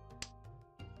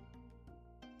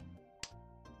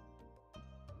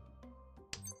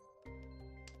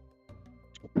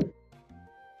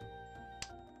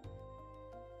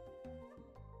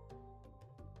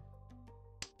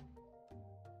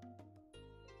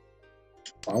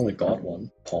Finally got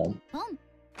one pawn.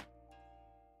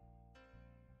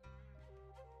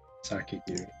 Saki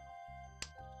here.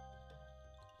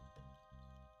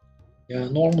 Yeah,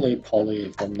 normally probably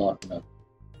if I'm not in a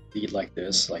lead like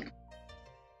this, like.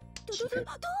 どうしよう、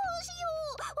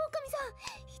狼さん、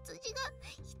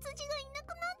羊がいなく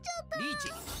なっちゃった。リーチ。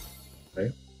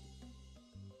Okay.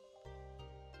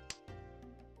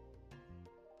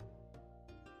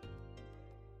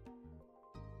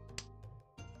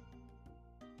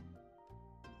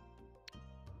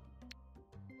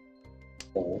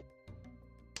 Oh.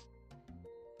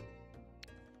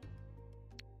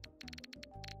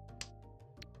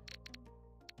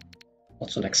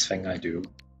 What's the next thing I do?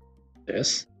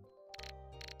 This?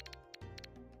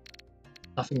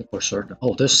 Nothing for certain.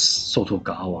 Oh, this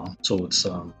Sotogawa. So it's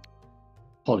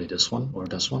probably this one or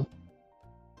this one.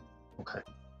 Okay.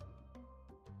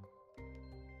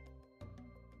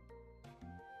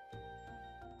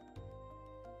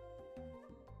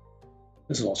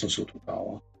 This is also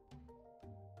Sotogawa.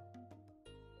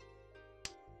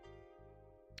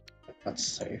 That's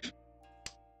safe.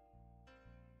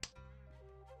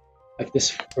 Like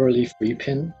this early free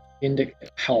pin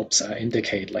helps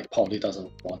indicate like Polly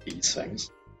doesn't want these things.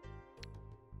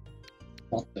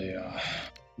 Not the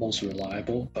most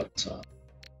reliable, but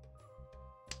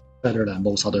better than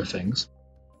most other things.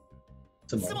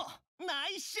 This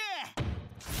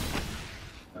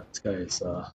guy is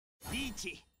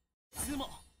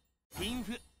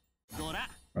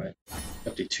right.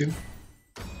 52.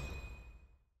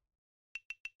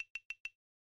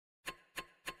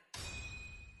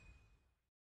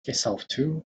 Okay, self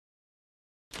 2.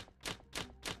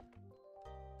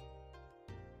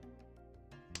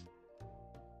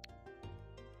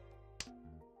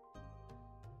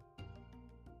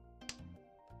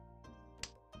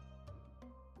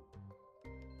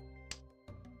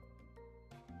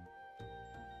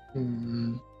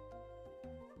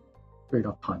 Straight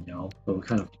up Panyao, so we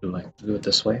kind of do it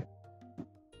this way.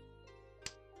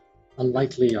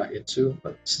 Unlikely Itsu,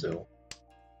 but still.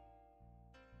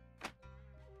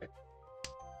 Okay.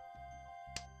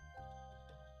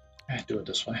 Do it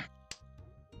this way.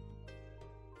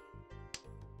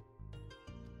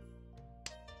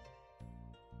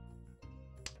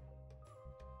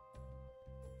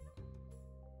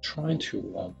 Trying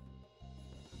to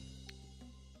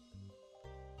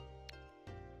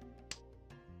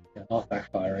yeah, not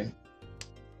backfiring.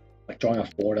 Like drawing a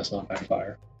 4 does not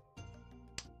backfire.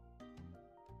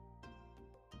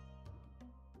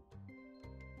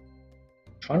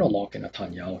 Trying to lock in a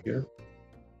Tanyao here.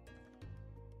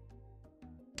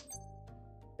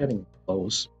 Getting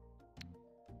close.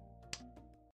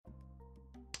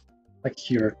 Like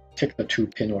here, take the 2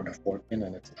 pin or the 4 pin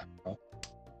and it's Tanyao.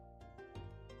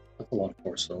 That's a lot of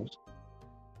torsos.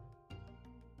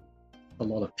 A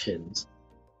lot of pins.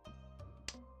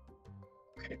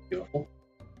 Okay, beautiful.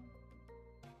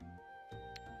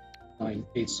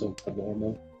 9/8 so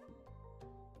normal.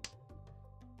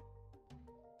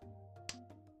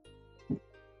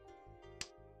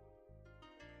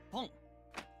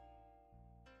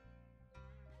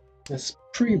 It's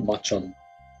pretty much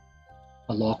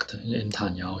locked in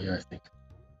Tanyao here, I think.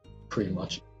 Pretty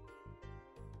much.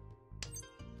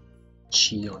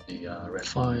 Chi on the red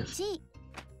 5.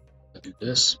 I'll do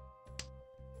this.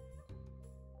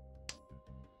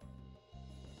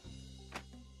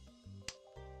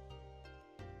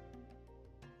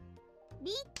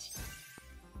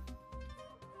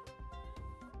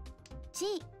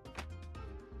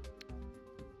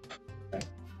 Okay.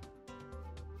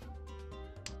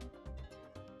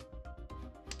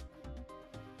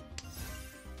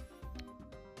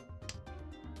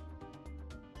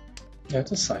 Yeah,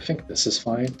 I think this is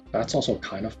fine. That's also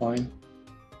kind of fine.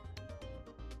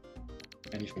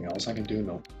 Anything else I can do?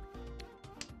 No.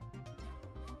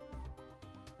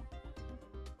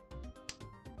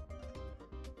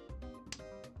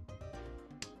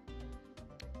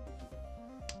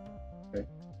 Okay.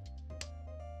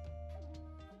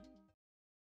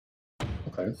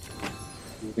 Okay.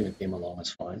 Moving the game along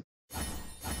is fine.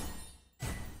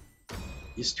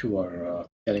 These two are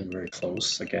getting very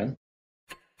close again.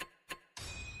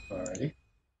 Alrighty.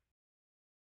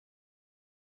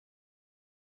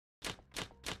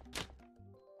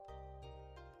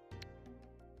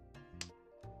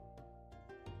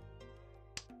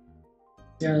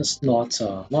 Yeah, it's not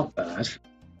bad.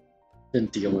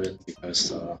 Didn't deal with it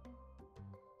because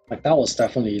like that was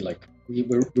definitely like we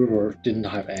didn't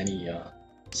have any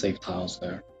safe tiles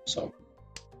there. So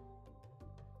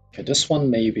okay, this one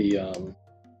maybe I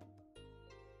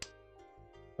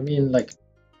mean like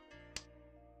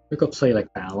we could play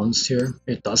like balanced here.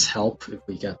 It does help if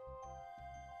we get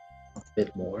a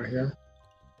bit more here.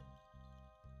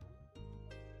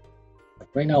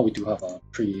 Like right now we do have a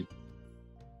pretty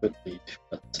good lead,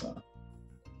 but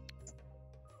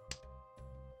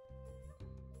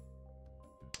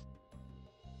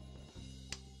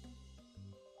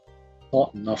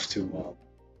not enough to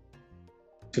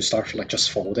start like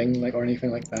just folding like or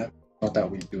anything like that. Not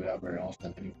that we do that very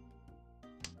often anyway.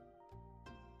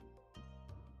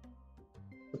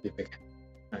 Could be big,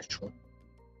 actually.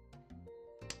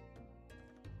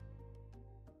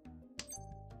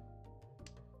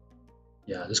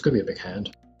 Yeah, this could be a big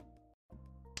hand.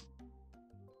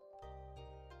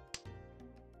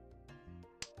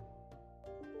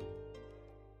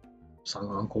 Sang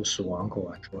uncle, Su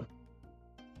uncle, actually.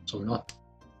 So we're not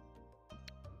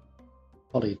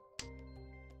probably.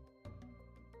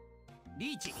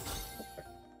 リーチ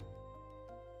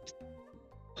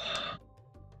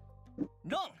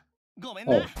ロンごめん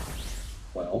な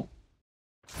Oh, well.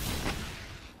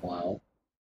 Wow.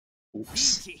 リー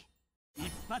Oops. チ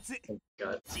一発 Oh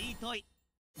god. チートイ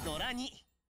ドラに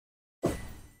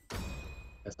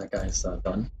Guess that guy's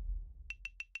done.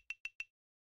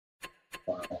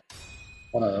 Wow.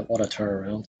 What a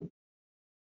turnaround.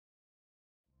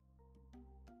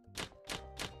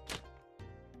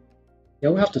 Yeah,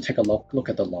 we have to take a look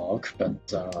at the log,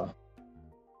 but yeah,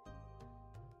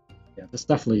 there's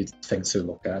definitely things to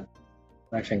look at.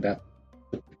 I think that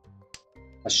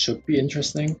should be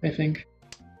interesting. I think,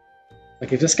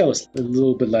 like if this guy was a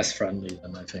little bit less friendly,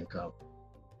 then I think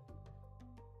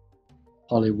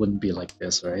probably wouldn't be like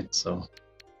this, right? So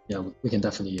yeah, we can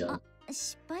definitely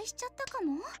失敗しちゃったか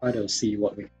も。 try to see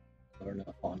what we can learn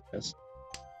on this.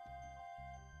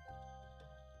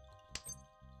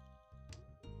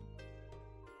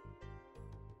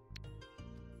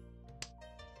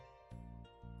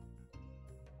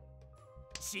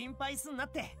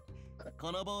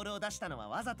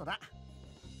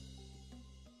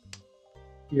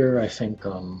 Here, I think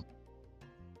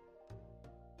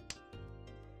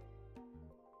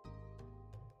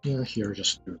here,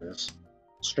 just do this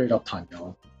straight up time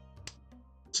down.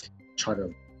 Try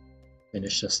to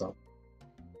finish this up.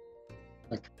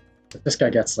 Like if this guy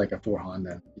gets like a forehand,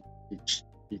 then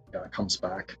he comes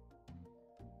back,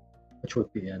 which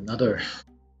would be another.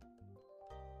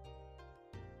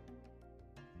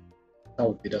 That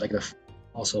would be like the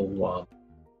also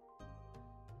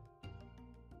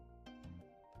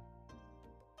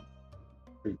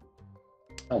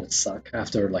that would suck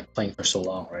after like playing for so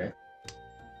long, right?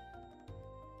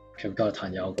 Okay, we've got a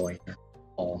Tanyao going here.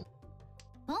 All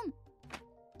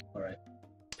right.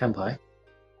 Kenpai.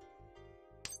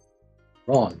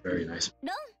 Ron, very nice.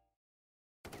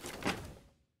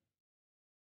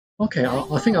 Okay,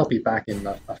 I think I'll be back in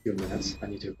a few minutes. I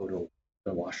need to go to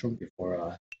the washroom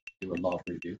before do a log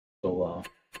review. So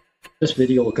this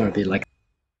video is gonna be like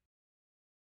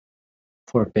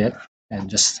for a bit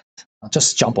and I'll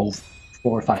just jump over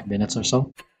 4 or 5 minutes or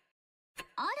so.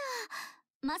 あら、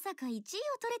まさか1位を取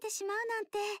れてしまうなん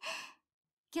て。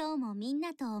今日もみん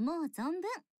なと思う存分、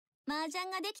麻雀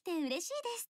ができて嬉しいで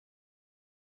す。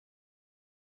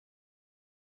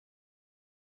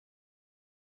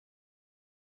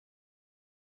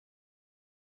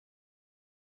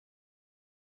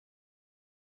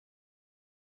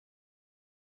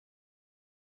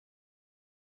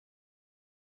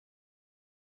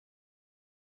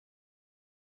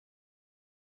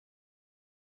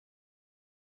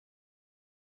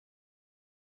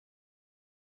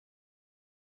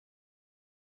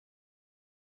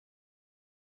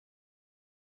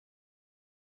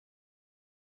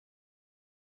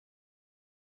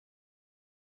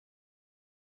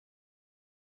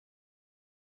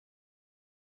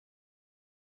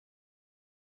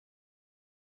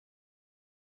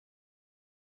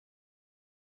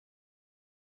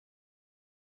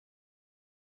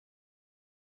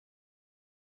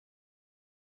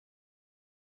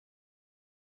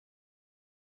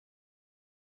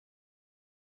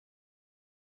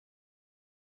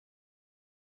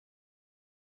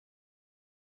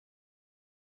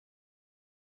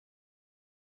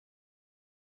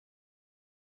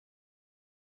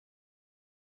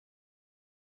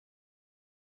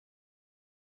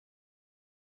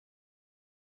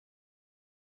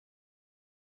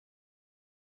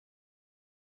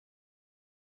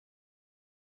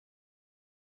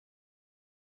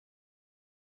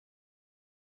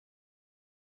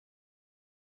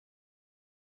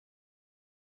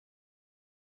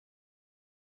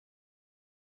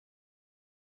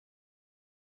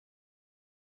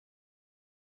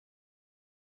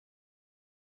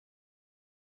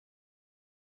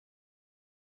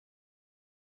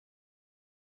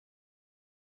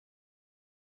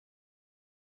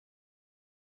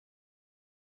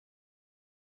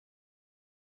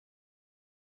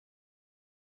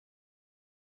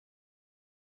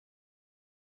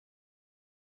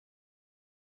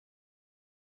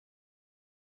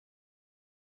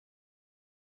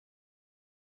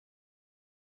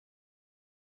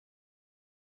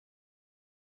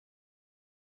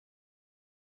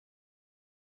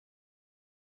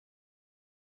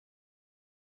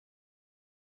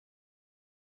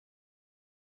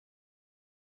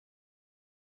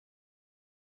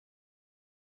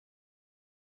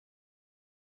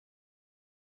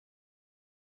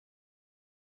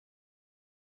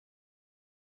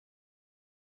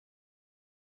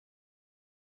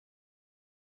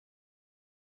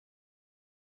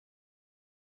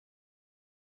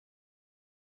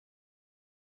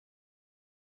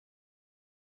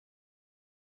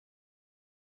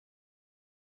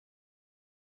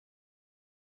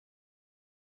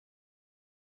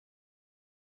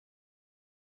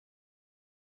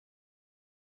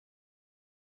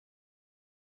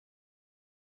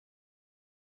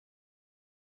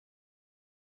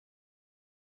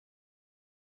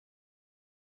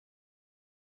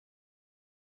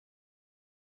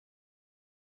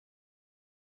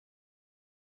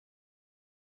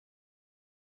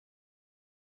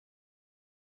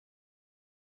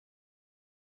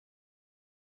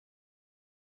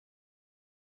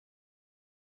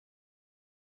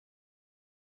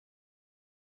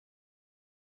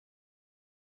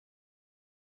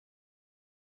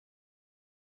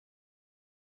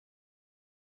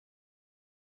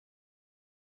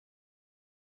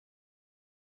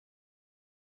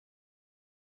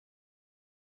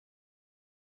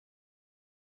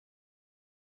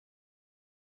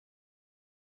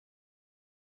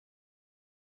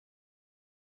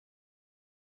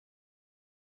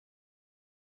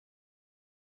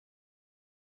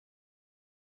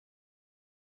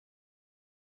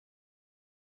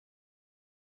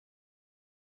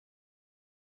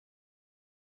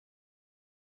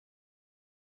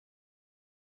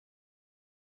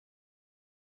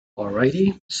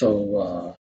Alrighty,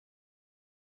 so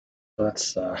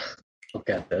let's look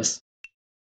at this.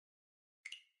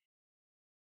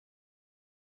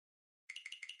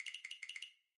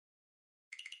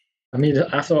 I mean,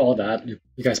 after all that, you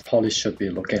guys probably should be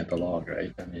looking at the log,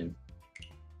 right? I mean,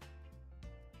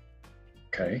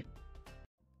 okay.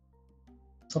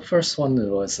 So first one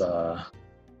was wow,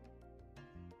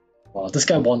 this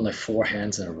guy won like 4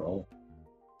 hands in a row.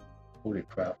 Holy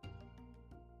crap.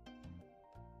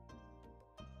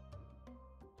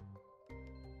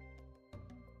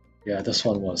 Yeah, this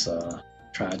one was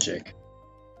tragic.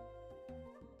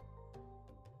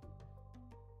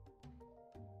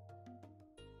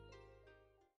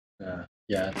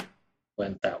 Yeah, it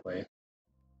went that way.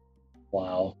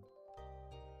 Wow.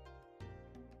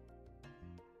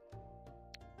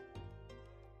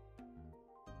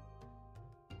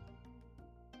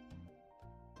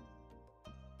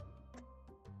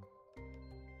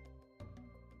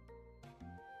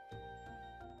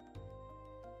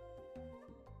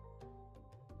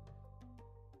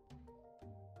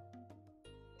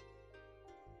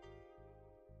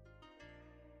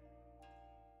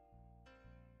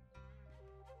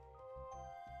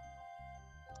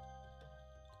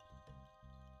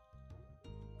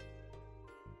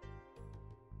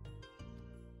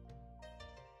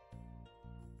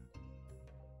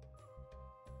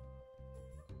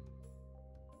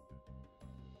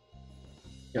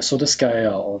 Yeah, so this guy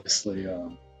obviously,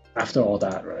 after all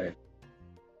that, right?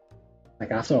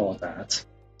 Like after all that,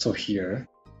 so here,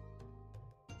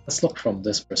 let's look from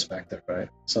this perspective, right?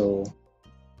 So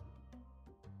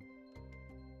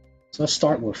let's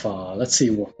start with, let's see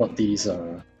what these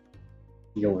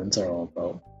Eowyn's are all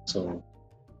about. So,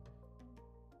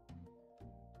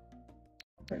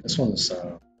 okay, this one's,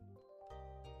 yeah,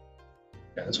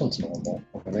 this one's normal.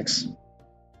 Okay, next.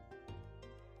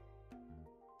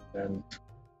 And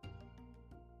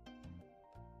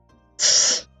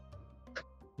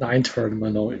 9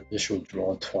 terminal initial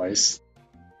draw twice.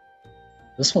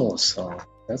 This one was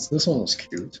this one was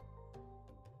cute.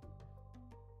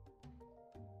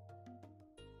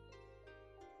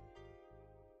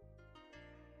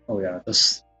 Oh yeah,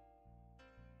 this.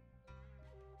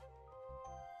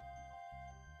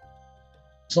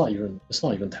 It's not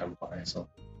even 10 pi, so.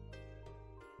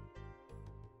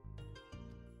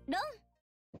 No.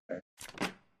 Okay.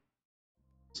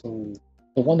 So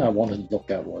the one I wanted to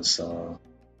look at was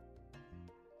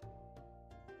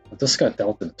this got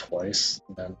dealt in twice,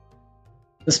 and then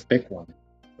this big one,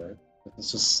 right?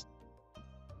 Let's just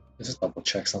double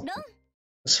check something. No.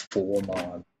 This 4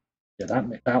 mod. Yeah,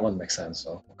 that one makes sense.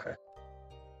 So okay.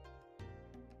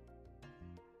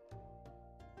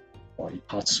 Well,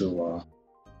 Ipatsu.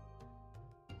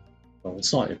 No,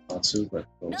 it's not Ipatsu, but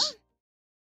those.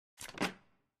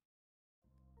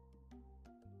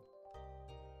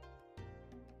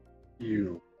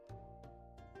 Ew.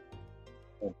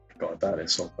 Oh my god, that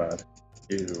is so bad.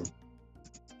 Ew.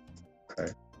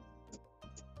 Okay.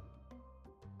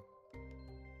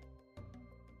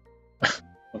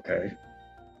 Okay.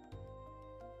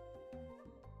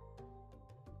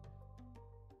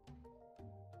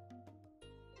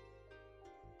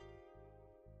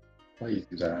 Why do you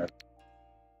do that?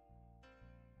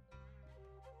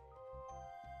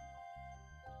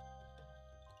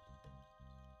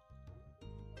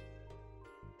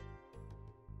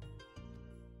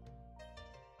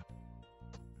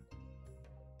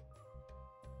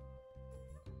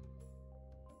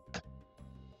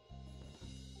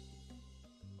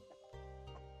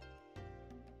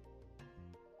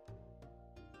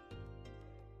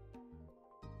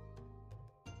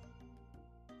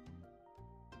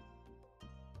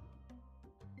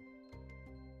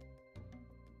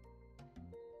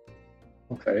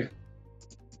 Okay.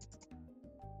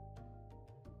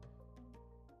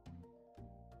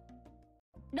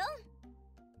 No.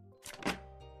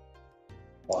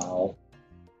 Wow.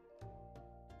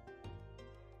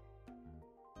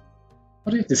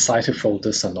 How do you decide to throw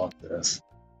this and not this?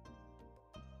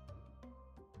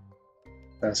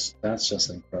 That's just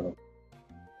incredible.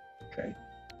 Okay.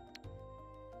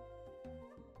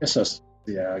 It's just,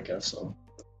 yeah, I guess so.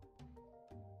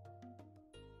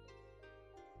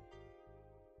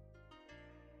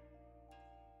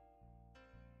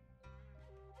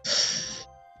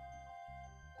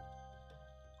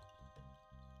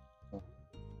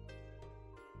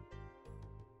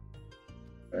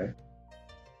 Okay.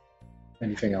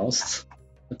 Anything else?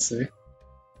 Let's see.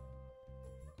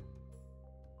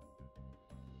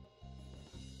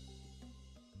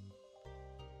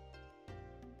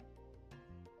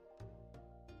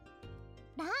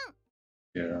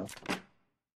 Yeah.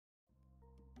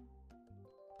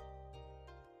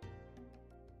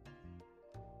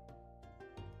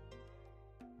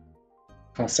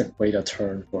 classic wait a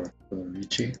turn for the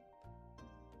Ricci.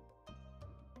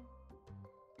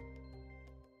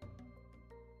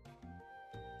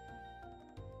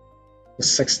 The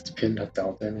 6th pin had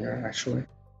dealt in here, actually.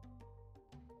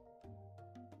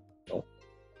 Nope.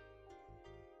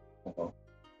 Oh well.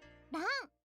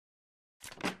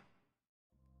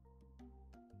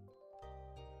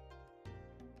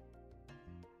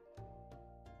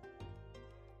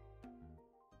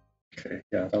 Okay,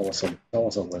 yeah, that was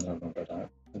a win, I remember that.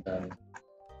 And then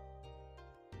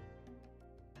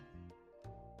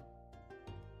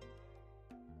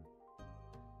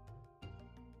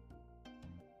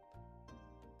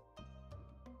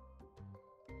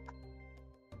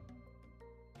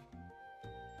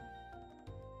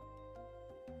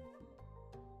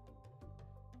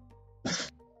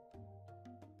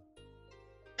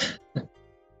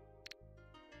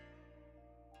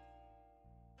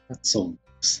that's so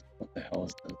loose. What the hell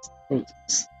is this? Who is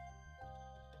this?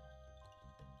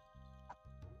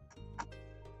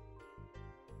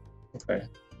 Okay.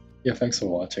 Yeah, thanks for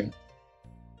watching.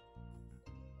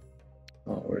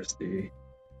 Oh, where's the